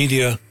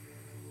Wikipedia.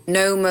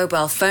 No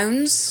mobile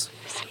phones,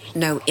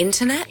 no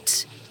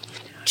internet,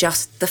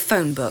 just the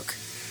phone book.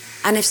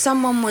 And if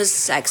someone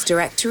was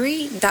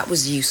ex-directory, that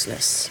was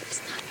useless.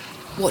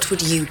 What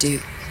would you do?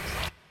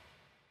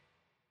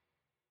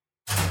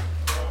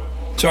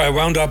 So I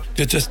wound up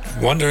just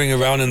wandering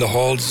around in the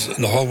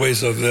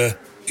hallways of the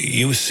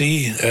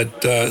UC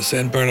at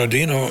San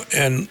Bernardino,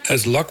 and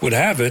as luck would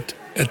have it,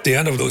 at the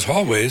end of those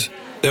hallways,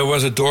 there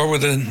was a door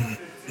with a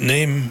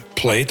name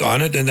plate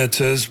on it, and it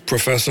says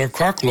Professor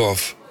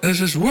Karklov. And I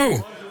says,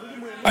 whoa,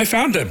 I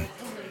found him.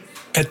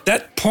 At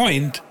that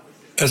point,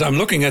 as I'm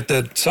looking at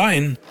that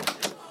sign,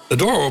 the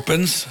door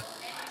opens,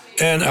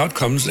 and out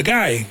comes the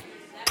guy,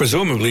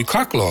 presumably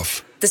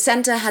Karklov. The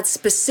center had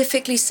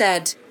specifically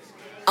said,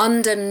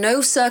 under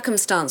no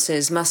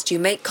circumstances must you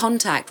make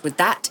contact with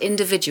that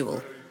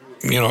individual.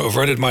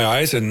 Averted my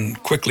eyes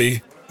and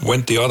quickly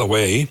went the other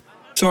way.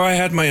 So I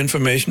had my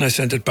information. I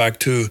sent it back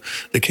to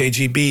the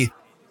KGB.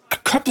 A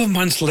couple of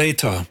months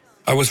later,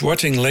 I was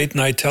watching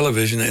late-night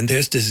television, and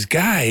there's this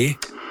guy...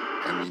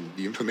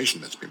 the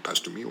information that's been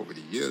passed to me over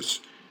the years...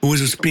 who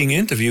was being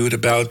interviewed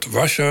about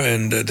Russia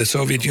and the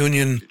Soviet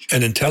Union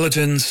and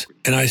intelligence.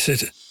 And I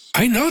said,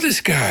 I know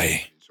this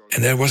guy.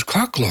 And that was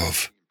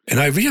Karklov. And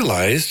I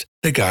realized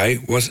the guy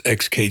was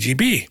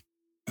ex-KGB,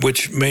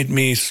 which made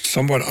me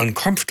somewhat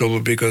uncomfortable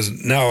because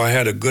now I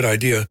had a good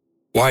idea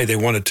why they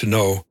wanted to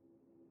know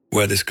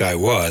where this guy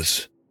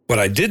was. What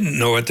I didn't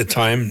know at the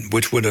time,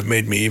 which would have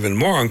made me even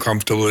more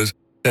uncomfortable, is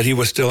that he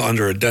was still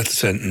under a death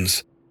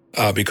sentence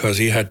because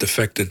he had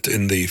defected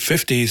in the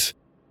 50s.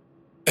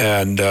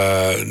 And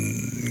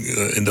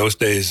in those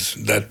days,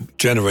 that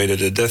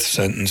generated a death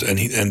sentence,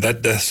 and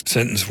that death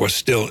sentence was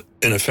still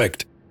in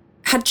effect.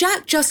 Had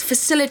Jack just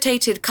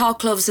facilitated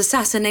Karklov's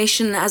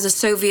assassination as a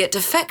Soviet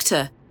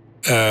defector?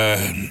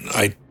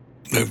 I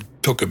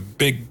took a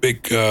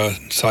big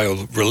sigh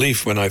of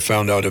relief when I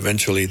found out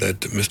eventually that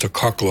Mr.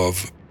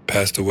 Karklov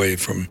passed away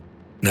from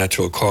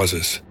natural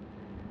causes.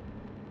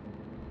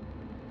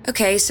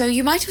 Okay, so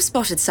you might have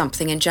spotted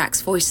something in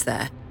Jack's voice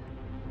there.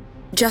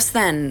 Just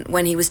then,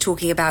 when he was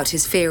talking about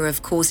his fear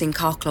of causing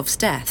Karklov's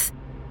death,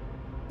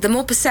 the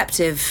more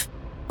perceptive,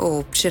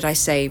 or should I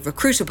say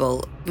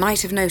recruitable,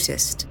 might have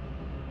noticed.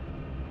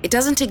 It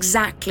doesn't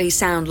exactly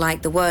sound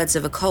like the words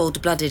of a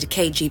cold-blooded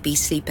KGB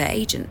sleeper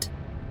agent.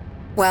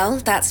 Well,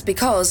 that's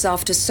because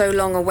after so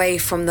long away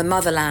from the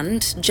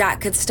motherland,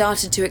 Jack had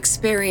started to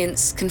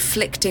experience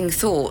conflicting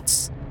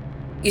thoughts.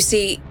 You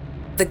see,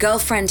 the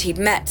girlfriend he'd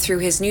met through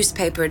his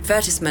newspaper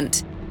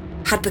advertisement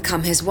had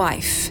become his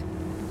wife,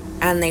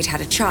 and they'd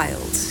had a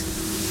child,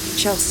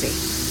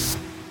 Chelsea.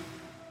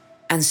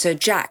 And so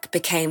Jack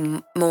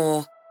became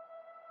more,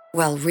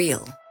 well,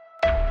 real.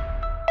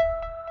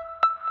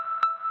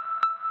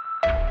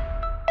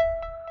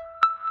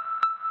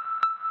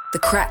 The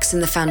cracks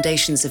in the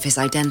foundations of his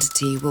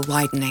identity were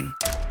widening.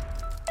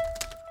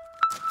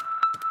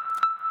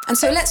 And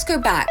so let's go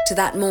back to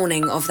that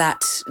morning of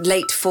that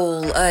late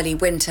fall, early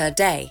winter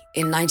day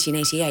in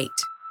 1988.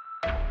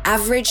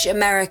 Average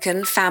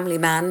American family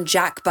man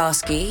Jack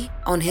Barsky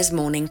on his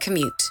morning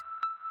commute.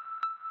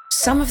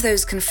 Some of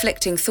those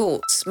conflicting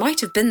thoughts might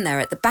have been there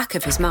at the back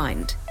of his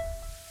mind.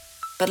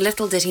 But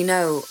little did he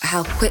know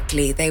how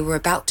quickly they were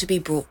about to be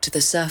brought to the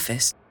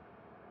surface.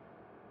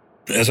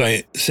 As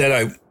I said,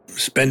 I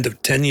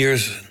spent 10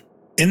 years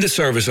in the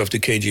service of the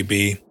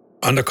KGB,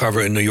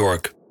 undercover in New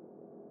York.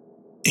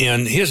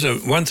 And here's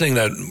one thing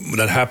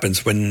that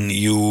happens when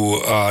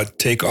you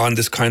take on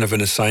this kind of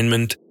an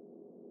assignment.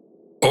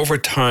 Over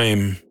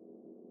time,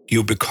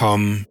 you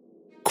become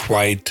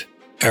quite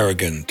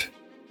arrogant.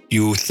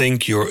 You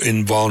think you're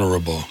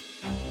invulnerable.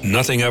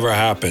 Nothing ever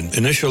happened.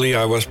 Initially,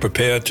 I was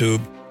prepared to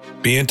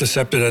be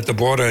intercepted at the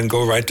border and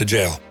go right to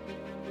jail.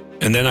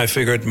 And then I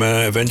figured,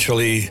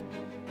 eventually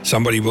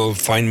somebody will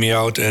find me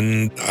out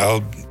and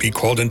I'll be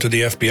called into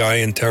the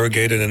FBI,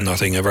 interrogated, and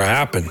nothing ever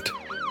happened.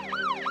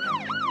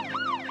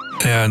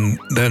 And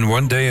then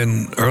one day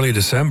in early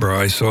December,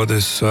 I saw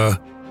this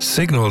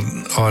signal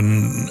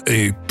on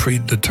a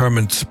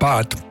predetermined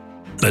spot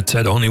that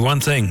said only one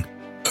thing: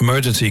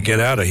 emergency, get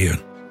out of here.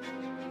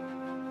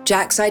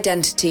 Jack's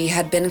identity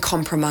had been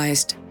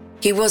compromised.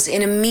 He was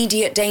in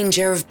immediate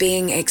danger of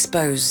being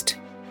exposed.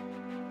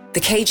 The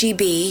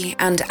KGB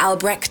and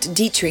Albrecht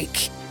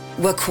Dietrich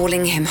were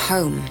calling him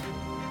home,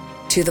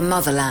 to the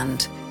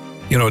motherland.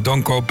 You know,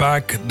 don't go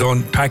back,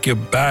 don't pack your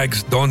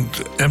bags,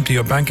 don't empty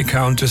your bank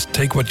account, just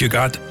take what you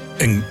got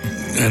and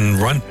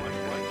run.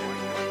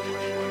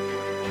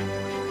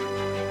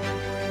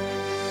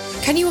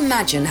 Can you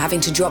imagine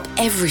having to drop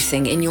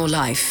everything in your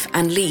life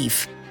and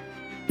leave,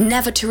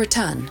 never to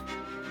return?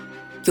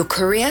 Your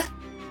career,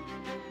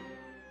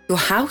 your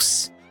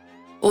house,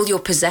 all your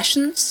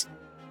possessions,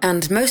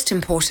 and most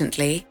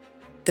importantly,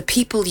 the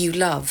people you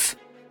love.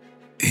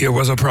 Here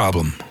was a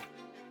problem,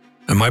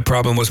 and my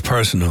problem was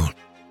personal.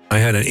 I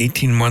had an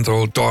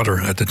 18-month-old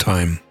daughter at the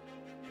time,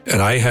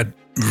 and I had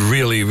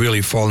really,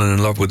 really fallen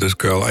in love with this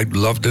girl. I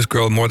loved this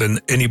girl more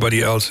than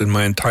anybody else in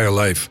my entire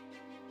life.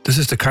 This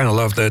is the kind of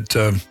love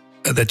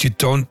that you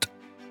don't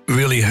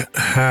really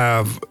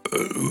have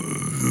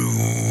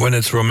when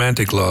it's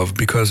romantic love,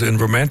 because in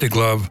romantic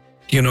love,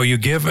 you know, you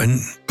give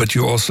but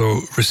you also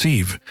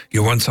receive.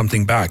 You want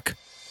something back.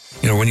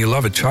 You know, when you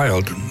love a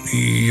child,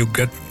 you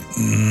get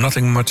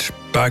nothing much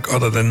back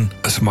other than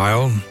a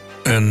smile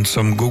and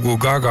some goo-goo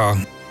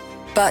gaga.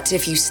 But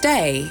if you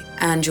stay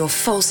and your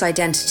false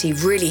identity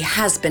really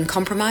has been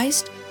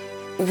compromised,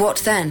 what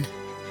then?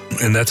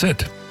 And that's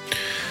it.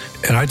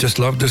 And I just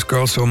loved this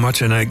girl so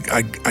much, and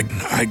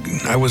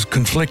I was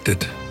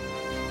conflicted.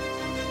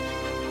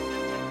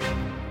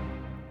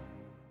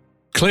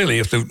 Clearly,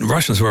 if the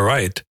Russians were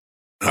right,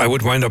 I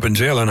would wind up in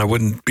jail and I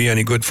wouldn't be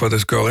any good for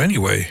this girl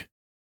anyway.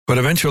 But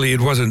eventually,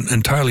 it was an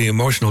entirely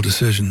emotional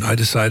decision. I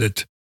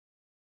decided,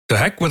 to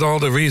heck with all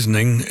the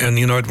reasoning. And,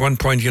 you know, at one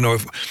point, you know,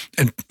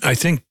 and I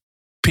think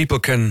people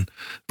can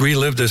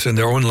relive this in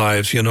their own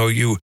lives. You know,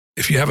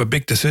 if you have a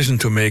big decision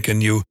to make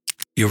and you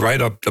write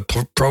up the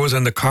pros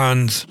and the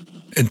cons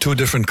in 2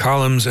 different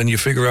columns, and you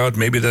figure out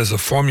maybe there's a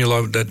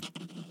formula that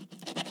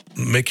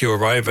make you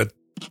arrive at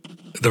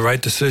the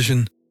right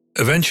decision.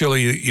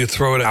 Eventually, you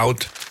throw it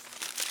out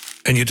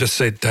and you just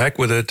say, to heck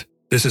with it.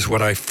 This is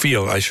what I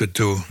feel I should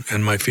do.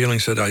 And my feeling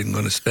said I'm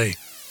going to stay.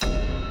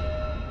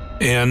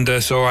 And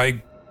so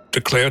I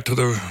declared to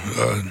the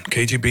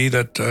KGB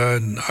that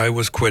I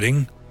was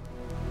quitting.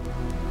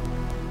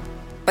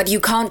 But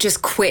you can't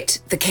just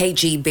quit the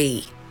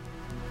KGB.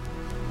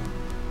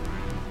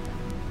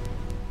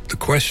 The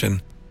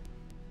question,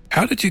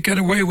 how did you get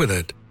away with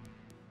it?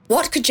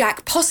 What could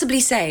Jack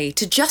possibly say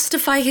to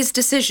justify his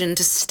decision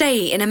to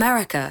stay in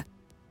America?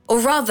 Or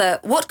rather,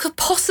 what could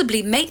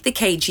possibly make the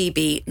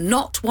KGB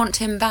not want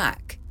him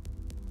back?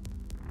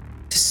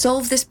 To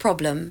solve this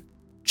problem,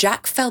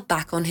 Jack fell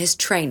back on his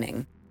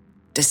training: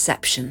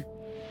 deception.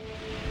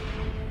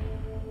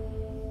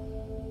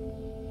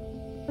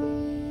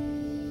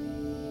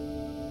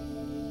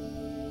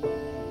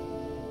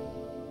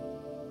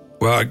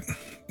 Well,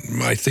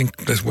 I think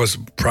this was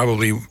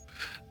probably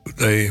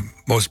the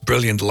most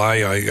brilliant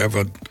lie I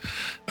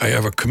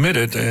ever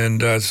committed,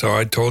 and so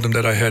I told him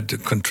that I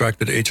had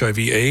contracted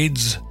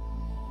HIV/AIDS.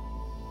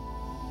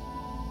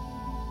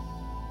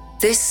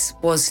 This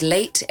was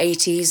late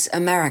 80s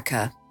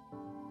America,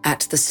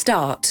 at the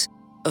start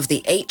of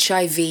the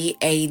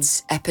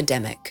HIV/AIDS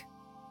epidemic.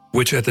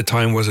 Which at the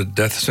time was a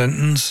death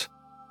sentence.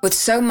 With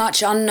so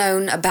much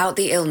unknown about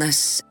the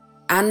illness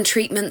and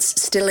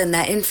treatments still in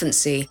their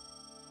infancy,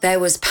 there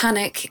was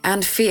panic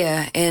and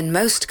fear in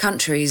most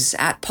countries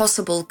at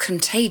possible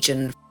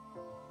contagion.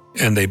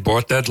 And they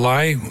bought that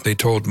lie. They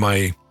told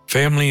my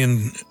family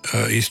in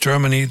East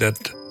Germany that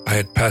I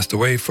had passed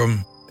away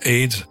from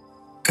AIDS,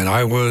 and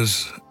I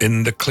was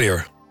in the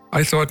clear.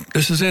 I thought,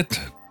 this is it.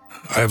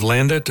 I've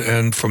landed,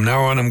 and from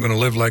now on, I'm going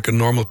to live like a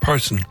normal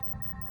person.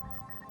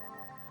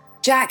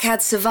 Jack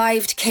had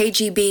survived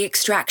KGB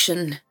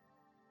extraction.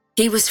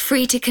 He was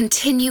free to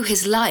continue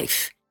his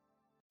life.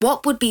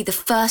 what would be the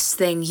first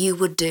thing you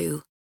would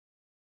do?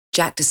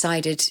 Jack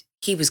decided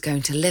he was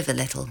going to live a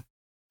little.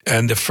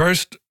 And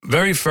the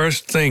very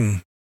first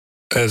thing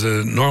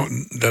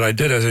that I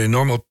did as a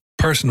normal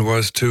person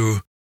was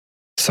to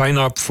sign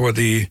up for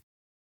the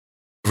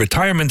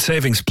retirement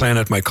savings plan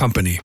at my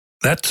company.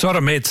 That sort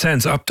of made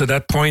sense. Up to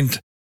that point,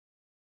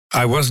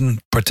 I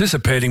wasn't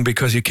participating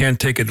because you can't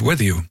take it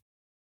with you.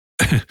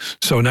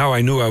 So now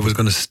I knew I was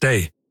going to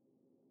stay.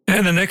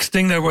 And the next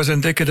thing that was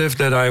indicative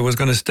that I was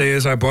going to stay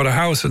is I bought a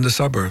house in the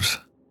suburbs.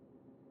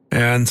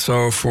 And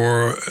so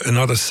for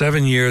another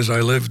 7 years, I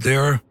lived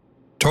there,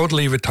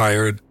 totally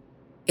retired.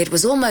 It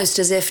was almost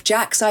as if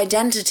Jack's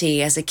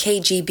identity as a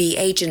KGB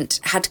agent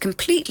had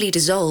completely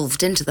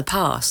dissolved into the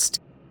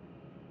past.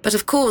 But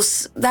of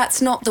course,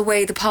 that's not the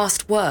way the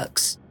past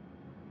works,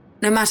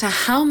 no matter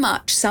how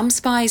much some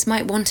spies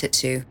might want it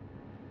to.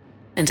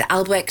 And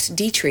Albrecht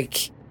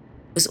Dietrich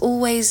was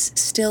always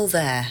still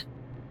there,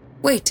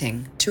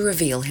 waiting to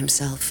reveal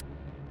himself.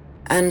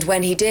 And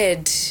when he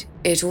did,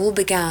 it all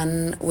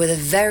began with a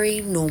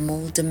very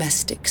normal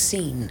domestic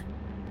scene.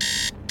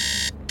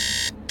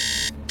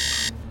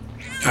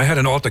 I had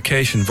an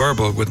altercation,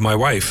 verbal, with my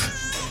wife.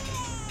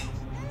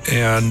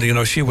 And,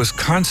 she was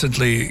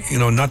constantly,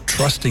 not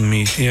trusting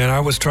me. And I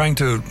was trying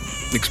to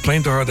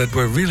explain to her that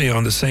we're really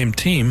on the same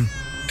team.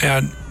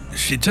 And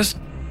she just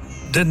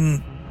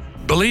didn't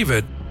believe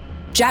it.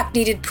 Jack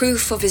needed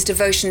proof of his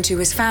devotion to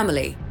his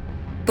family.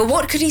 But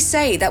what could he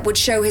say that would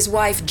show his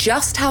wife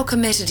just how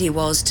committed he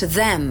was to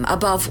them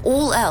above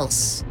all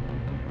else?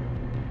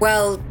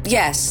 Well,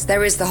 yes,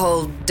 there is the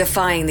whole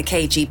defying the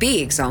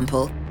KGB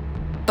example.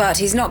 But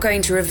he's not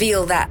going to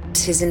reveal that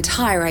his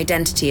entire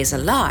identity is a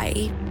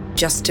lie,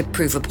 just to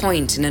prove a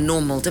point in a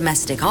normal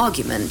domestic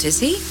argument, is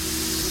he?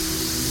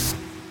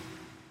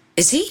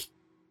 Is he?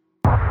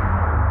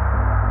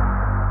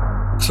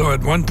 So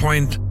at one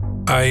point,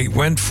 I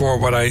went for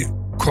what I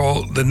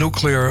call the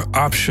nuclear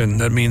option.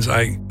 That means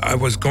I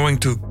was going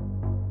to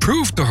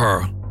prove to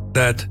her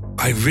that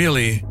I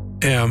really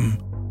am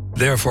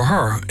there for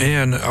her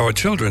and our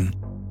children.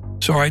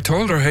 So I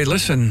told her, hey,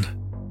 listen,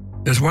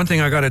 there's one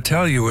thing I got to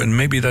tell you, and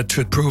maybe that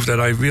should prove that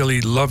I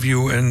really love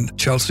you and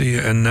Chelsea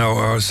and now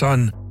our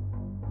son.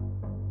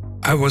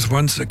 I was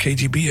once a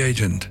KGB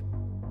agent,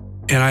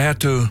 and I had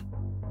to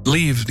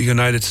leave the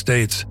United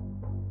States.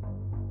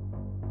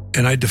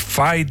 And I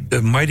defied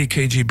the mighty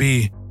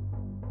KGB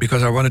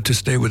because I wanted to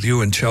stay with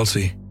you and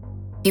Chelsea.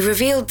 He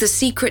revealed the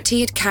secret he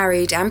had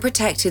carried and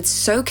protected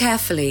so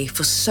carefully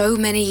for so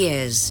many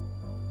years.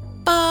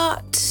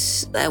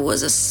 But there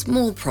was a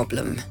small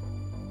problem.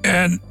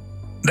 And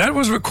that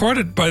was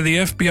recorded by the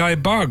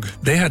FBI bug.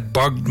 They had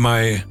bugged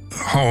my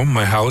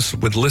house,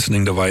 with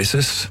listening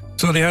devices.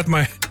 So they had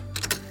my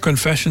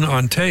confession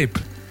on tape.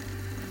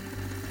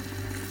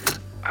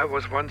 I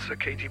was once a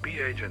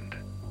KGB agent,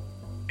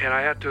 and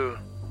I had to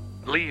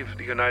leave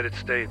the United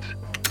States.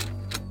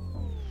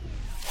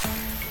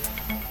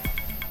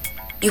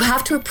 You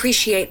have to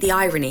appreciate the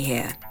irony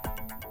here.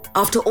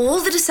 After all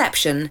the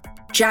deception,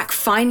 Jack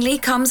finally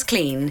comes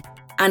clean,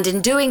 and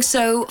in doing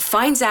so,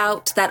 finds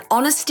out that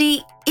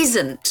honesty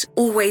isn't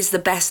always the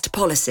best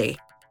policy.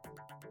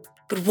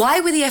 But why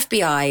were the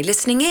FBI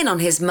listening in on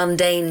his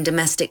mundane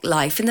domestic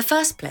life in the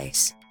first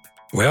place?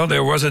 Well,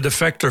 there was a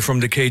defector from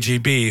the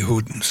KGB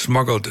who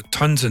smuggled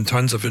tons and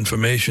tons of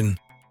information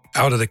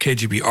out of the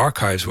KGB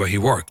archives where he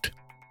worked.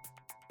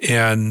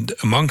 And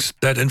amongst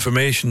that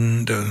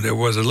information, there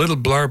was a little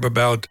blurb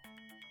about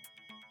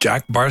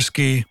Jack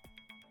Barsky,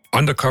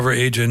 undercover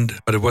agent,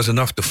 but it was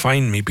enough to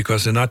find me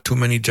because there are not too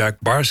many Jack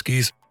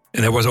Barskys,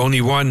 and there was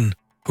only one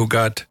who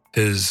got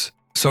his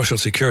Social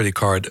Security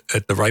card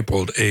at the ripe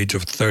old age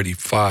of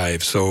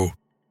 35. So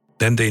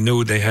then they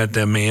knew they had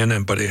their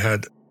man, but they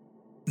had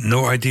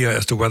no idea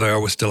as to whether I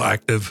was still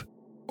active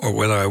or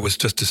whether I was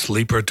just a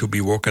sleeper to be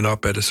woken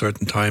up at a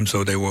certain time.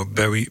 So they were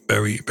very,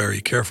 very,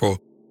 very careful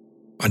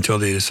until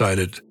they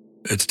decided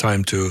it's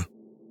time to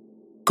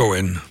go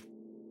in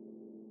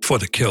for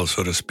the kill,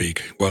 so to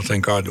speak. Well,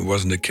 thank God it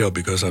wasn't a kill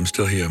because I'm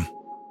still here.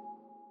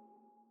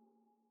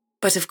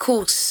 But of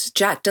course,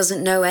 Jack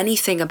doesn't know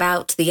anything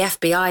about the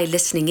FBI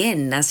listening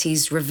in as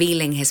he's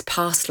revealing his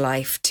past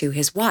life to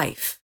his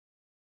wife.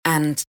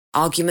 And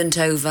argument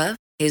over,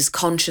 his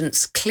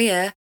conscience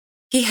clear,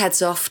 he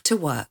heads off to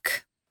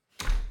work.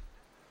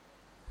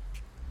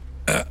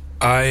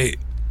 I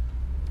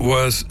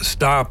was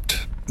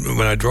stopped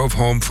when I drove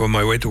home from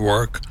my way to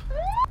work.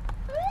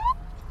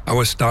 I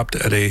was stopped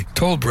at a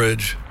toll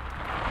bridge.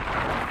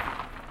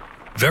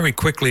 Very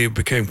quickly it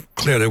became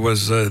clear there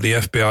was the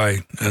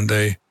FBI, and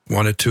they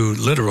wanted to,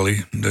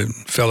 literally, the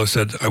fellow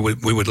said,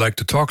 we would like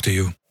to talk to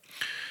you.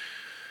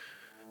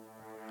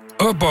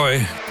 Oh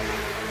boy.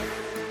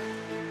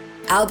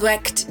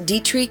 Albrecht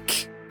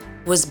Dietrich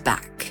was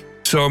back.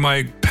 So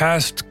my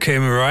past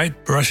came right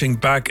rushing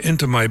back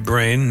into my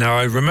brain. Now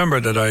I remember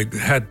that I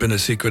had been a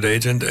secret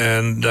agent,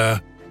 and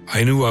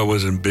I knew I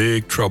was in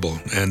big trouble.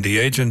 And the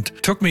agent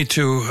took me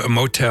to a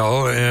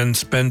motel and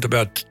spent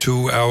about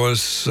 2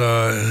 hours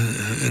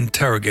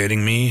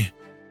interrogating me.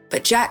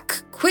 But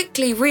Jack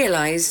quickly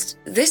realized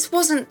this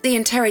wasn't the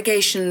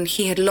interrogation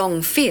he had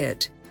long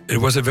feared. It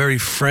was a very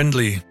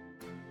friendly,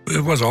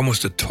 it was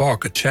almost a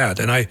talk, a chat.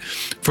 And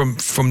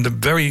from the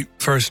very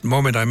first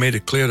moment, I made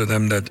it clear to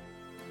them that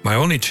my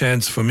only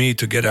chance for me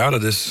to get out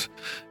of this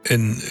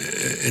in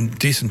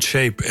decent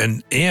shape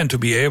and to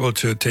be able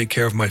to take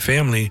care of my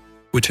family,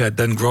 which had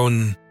then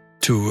grown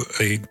to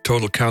a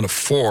total count of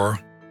 4,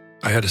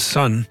 I had a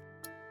son,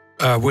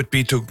 would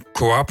be to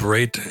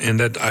cooperate, and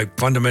that I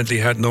fundamentally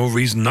had no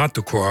reason not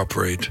to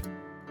cooperate.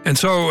 And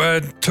so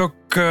it took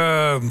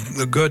a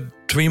good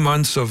 3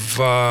 months of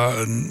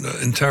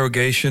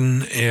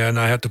interrogation, and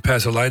I had to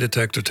pass a lie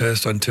detector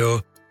test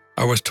until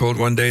I was told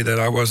one day that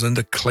I was in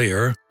the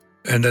clear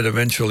and that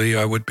eventually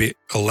I would be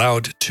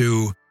allowed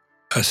to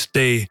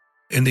stay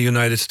in the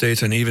United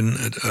States and even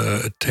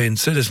attain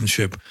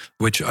citizenship,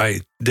 which I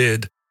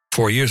did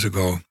 4 years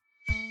ago.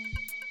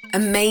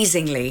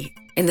 Amazingly,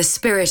 in the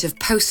spirit of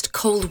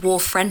post-Cold War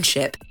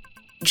friendship,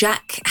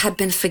 Jack had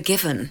been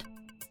forgiven,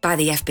 by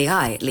the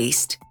FBI at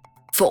least,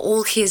 for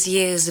all his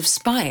years of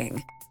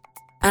spying.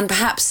 And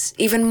perhaps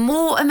even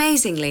more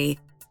amazingly,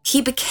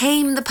 he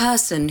became the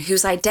person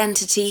whose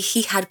identity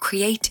he had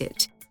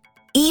created,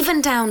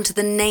 even down to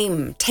the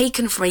name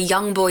taken from a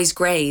young boy's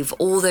grave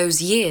all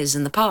those years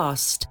in the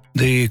past.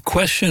 The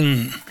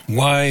question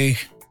why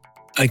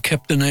I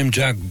kept the name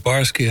Jack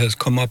Barsky has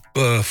come up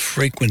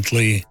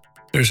frequently.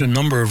 There's a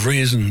number of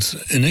reasons.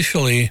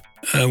 Initially,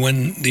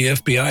 when the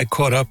FBI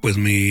caught up with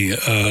me,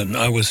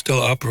 I was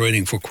still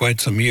operating for quite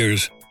some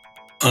years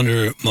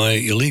under my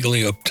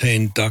illegally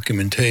obtained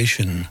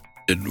documentation.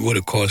 It would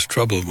have caused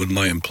trouble with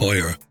my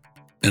employer,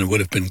 and it would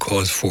have been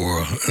cause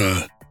for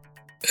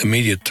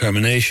immediate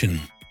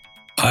termination.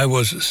 I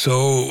was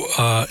so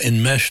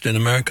enmeshed in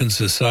American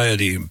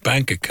society,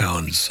 bank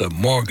accounts,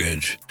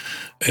 mortgage,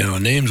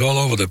 names all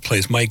over the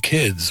place, my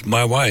kids,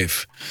 my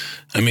wife.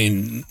 I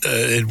mean,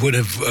 it would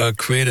have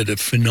created a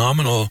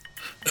phenomenal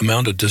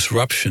amount of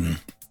disruption.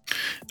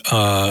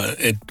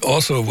 It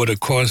also would have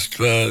cost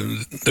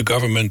the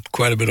government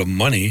quite a bit of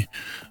money.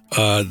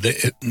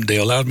 They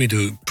allowed me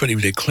to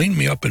they cleaned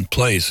me up in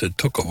place. It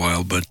took a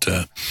while, but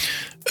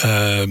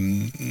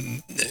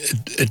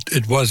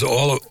it was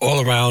all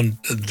around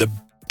the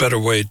better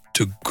way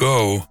to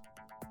go.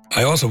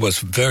 I also was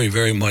very,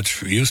 very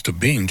much used to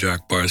being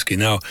Jack Barsky.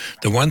 Now,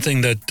 the one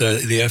thing that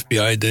the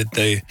FBI did,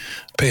 they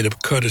paid a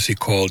courtesy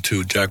call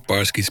to Jack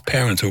Barsky's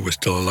parents, who were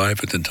still alive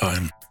at the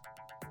time.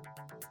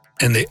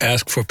 And they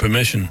asked for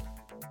permission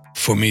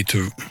for me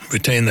to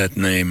retain that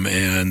name,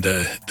 and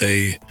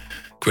they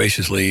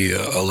graciously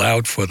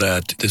allowed for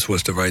that. This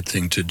was the right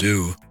thing to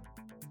do.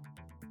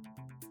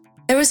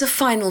 There is a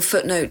final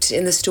footnote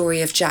in the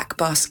story of Jack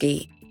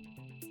Barsky.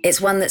 It's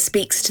one that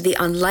speaks to the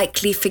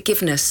unlikely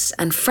forgiveness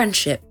and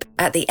friendship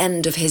at the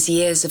end of his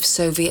years of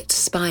Soviet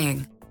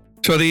spying.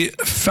 So the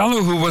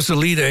fellow who was the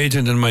lead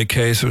agent in my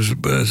case was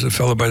a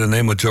fellow by the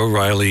name of Joe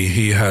Riley.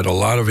 He had a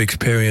lot of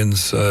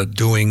experience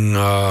doing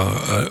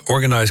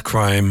organized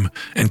crime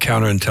and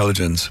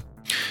counterintelligence.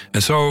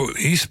 And so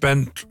he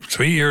spent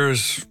 3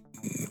 years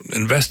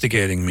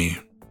investigating me.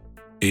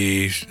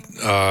 He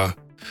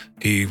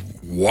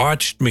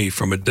watched me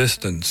from a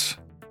distance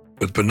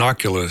with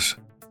binoculars.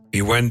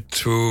 He went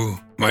through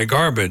my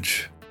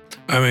garbage.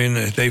 I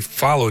mean, they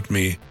followed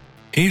me.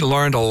 He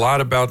learned a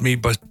lot about me,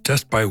 but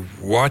just by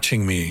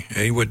watching me.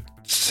 He would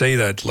say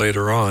that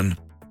later on.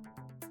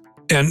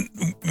 And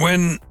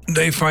when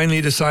they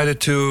finally decided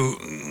to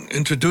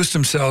introduce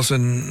themselves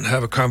and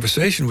have a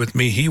conversation with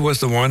me, he was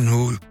the one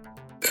who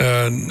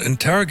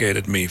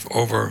interrogated me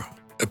over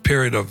a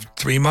period of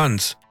 3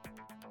 months.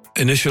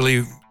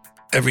 Initially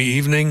every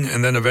evening,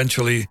 and then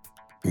eventually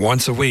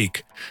once a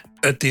week.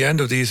 At the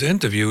end of these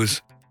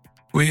interviews,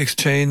 we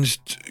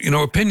exchanged,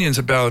 opinions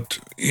about,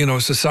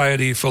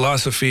 society,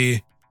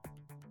 philosophy,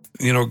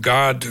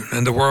 God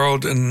and the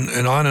world, and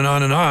on and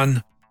on and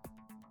on.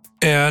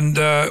 And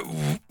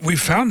we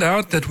found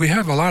out that we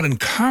have a lot in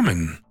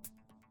common.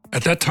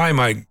 At that time,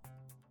 I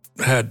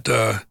had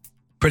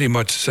pretty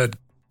much said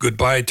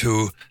goodbye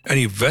to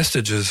any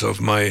vestiges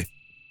of my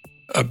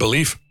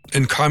belief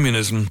in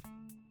communism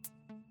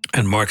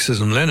and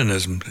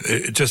Marxism-Leninism.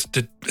 It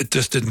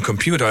just didn't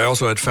compute. I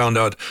also had found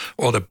out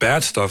all the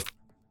bad stuff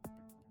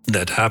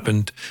that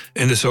happened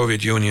in the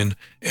Soviet Union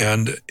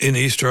and in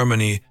East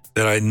Germany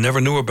that I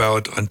never knew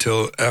about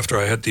until after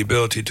I had the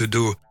ability to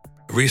do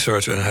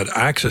research and had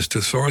access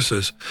to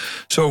sources.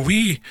 So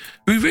we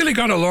really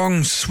got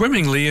along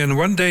swimmingly. And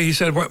one day he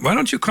said, why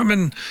don't you come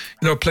and,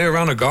 play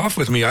around a golf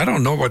with me? I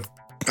don't know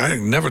I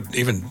never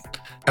even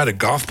had a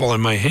golf ball in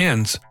my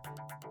hands.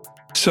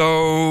 So,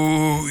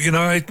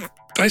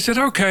 I said,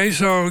 okay.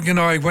 So,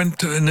 I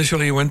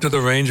initially went to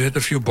the range, hit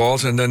a few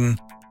balls, and then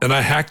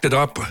I hacked it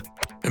up.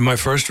 In my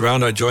first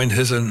round, I joined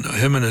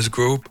him and his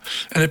group,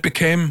 and it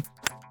became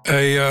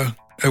a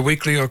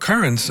weekly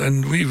occurrence,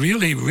 and we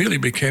really, really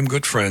became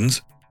good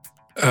friends.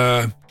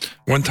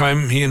 One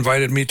time he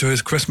invited me to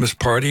his Christmas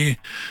party,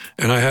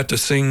 and I had to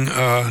sing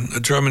a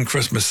German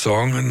Christmas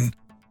song, and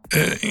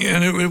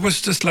it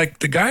was just like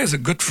the guy is a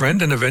good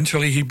friend, and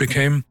eventually he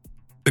became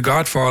the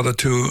godfather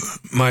to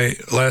my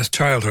last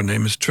child. Her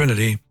name is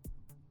Trinity.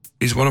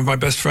 He's one of my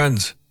best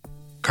friends.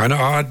 Kind of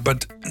odd,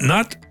 but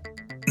not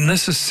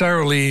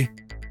necessarily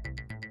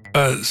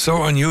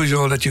so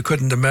unusual that you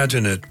couldn't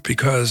imagine it,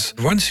 because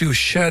once you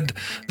shed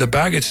the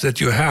baggage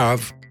that you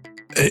have,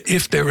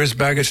 if there is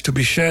baggage to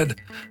be shed,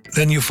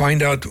 then you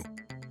find out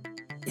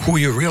who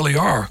you really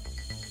are.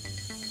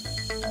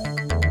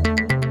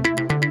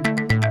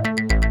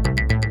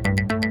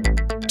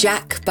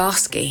 Jack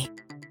Barsky.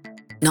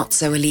 Not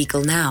so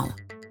illegal now.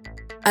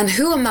 And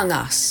who among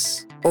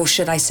us, or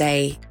should I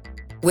say,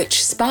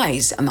 which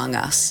spies among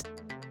us,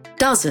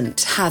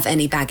 doesn't have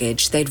any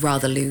baggage they'd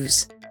rather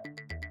lose?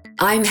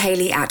 I'm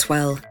Hayley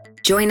Atwell.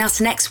 Join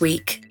us next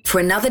week for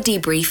another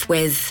debrief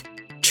with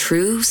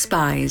True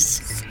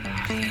Spies.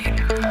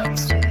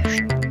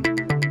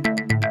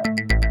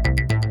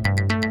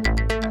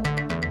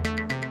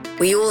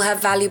 We all have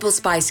valuable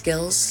spy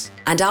skills,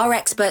 and our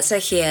experts are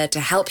here to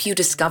help you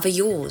discover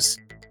yours.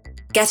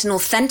 Get an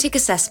authentic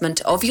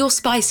assessment of your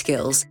spy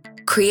skills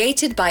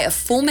created by a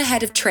former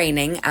head of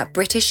training at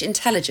British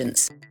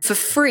Intelligence for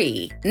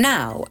free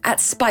now at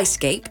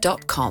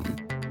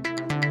spyscape.com.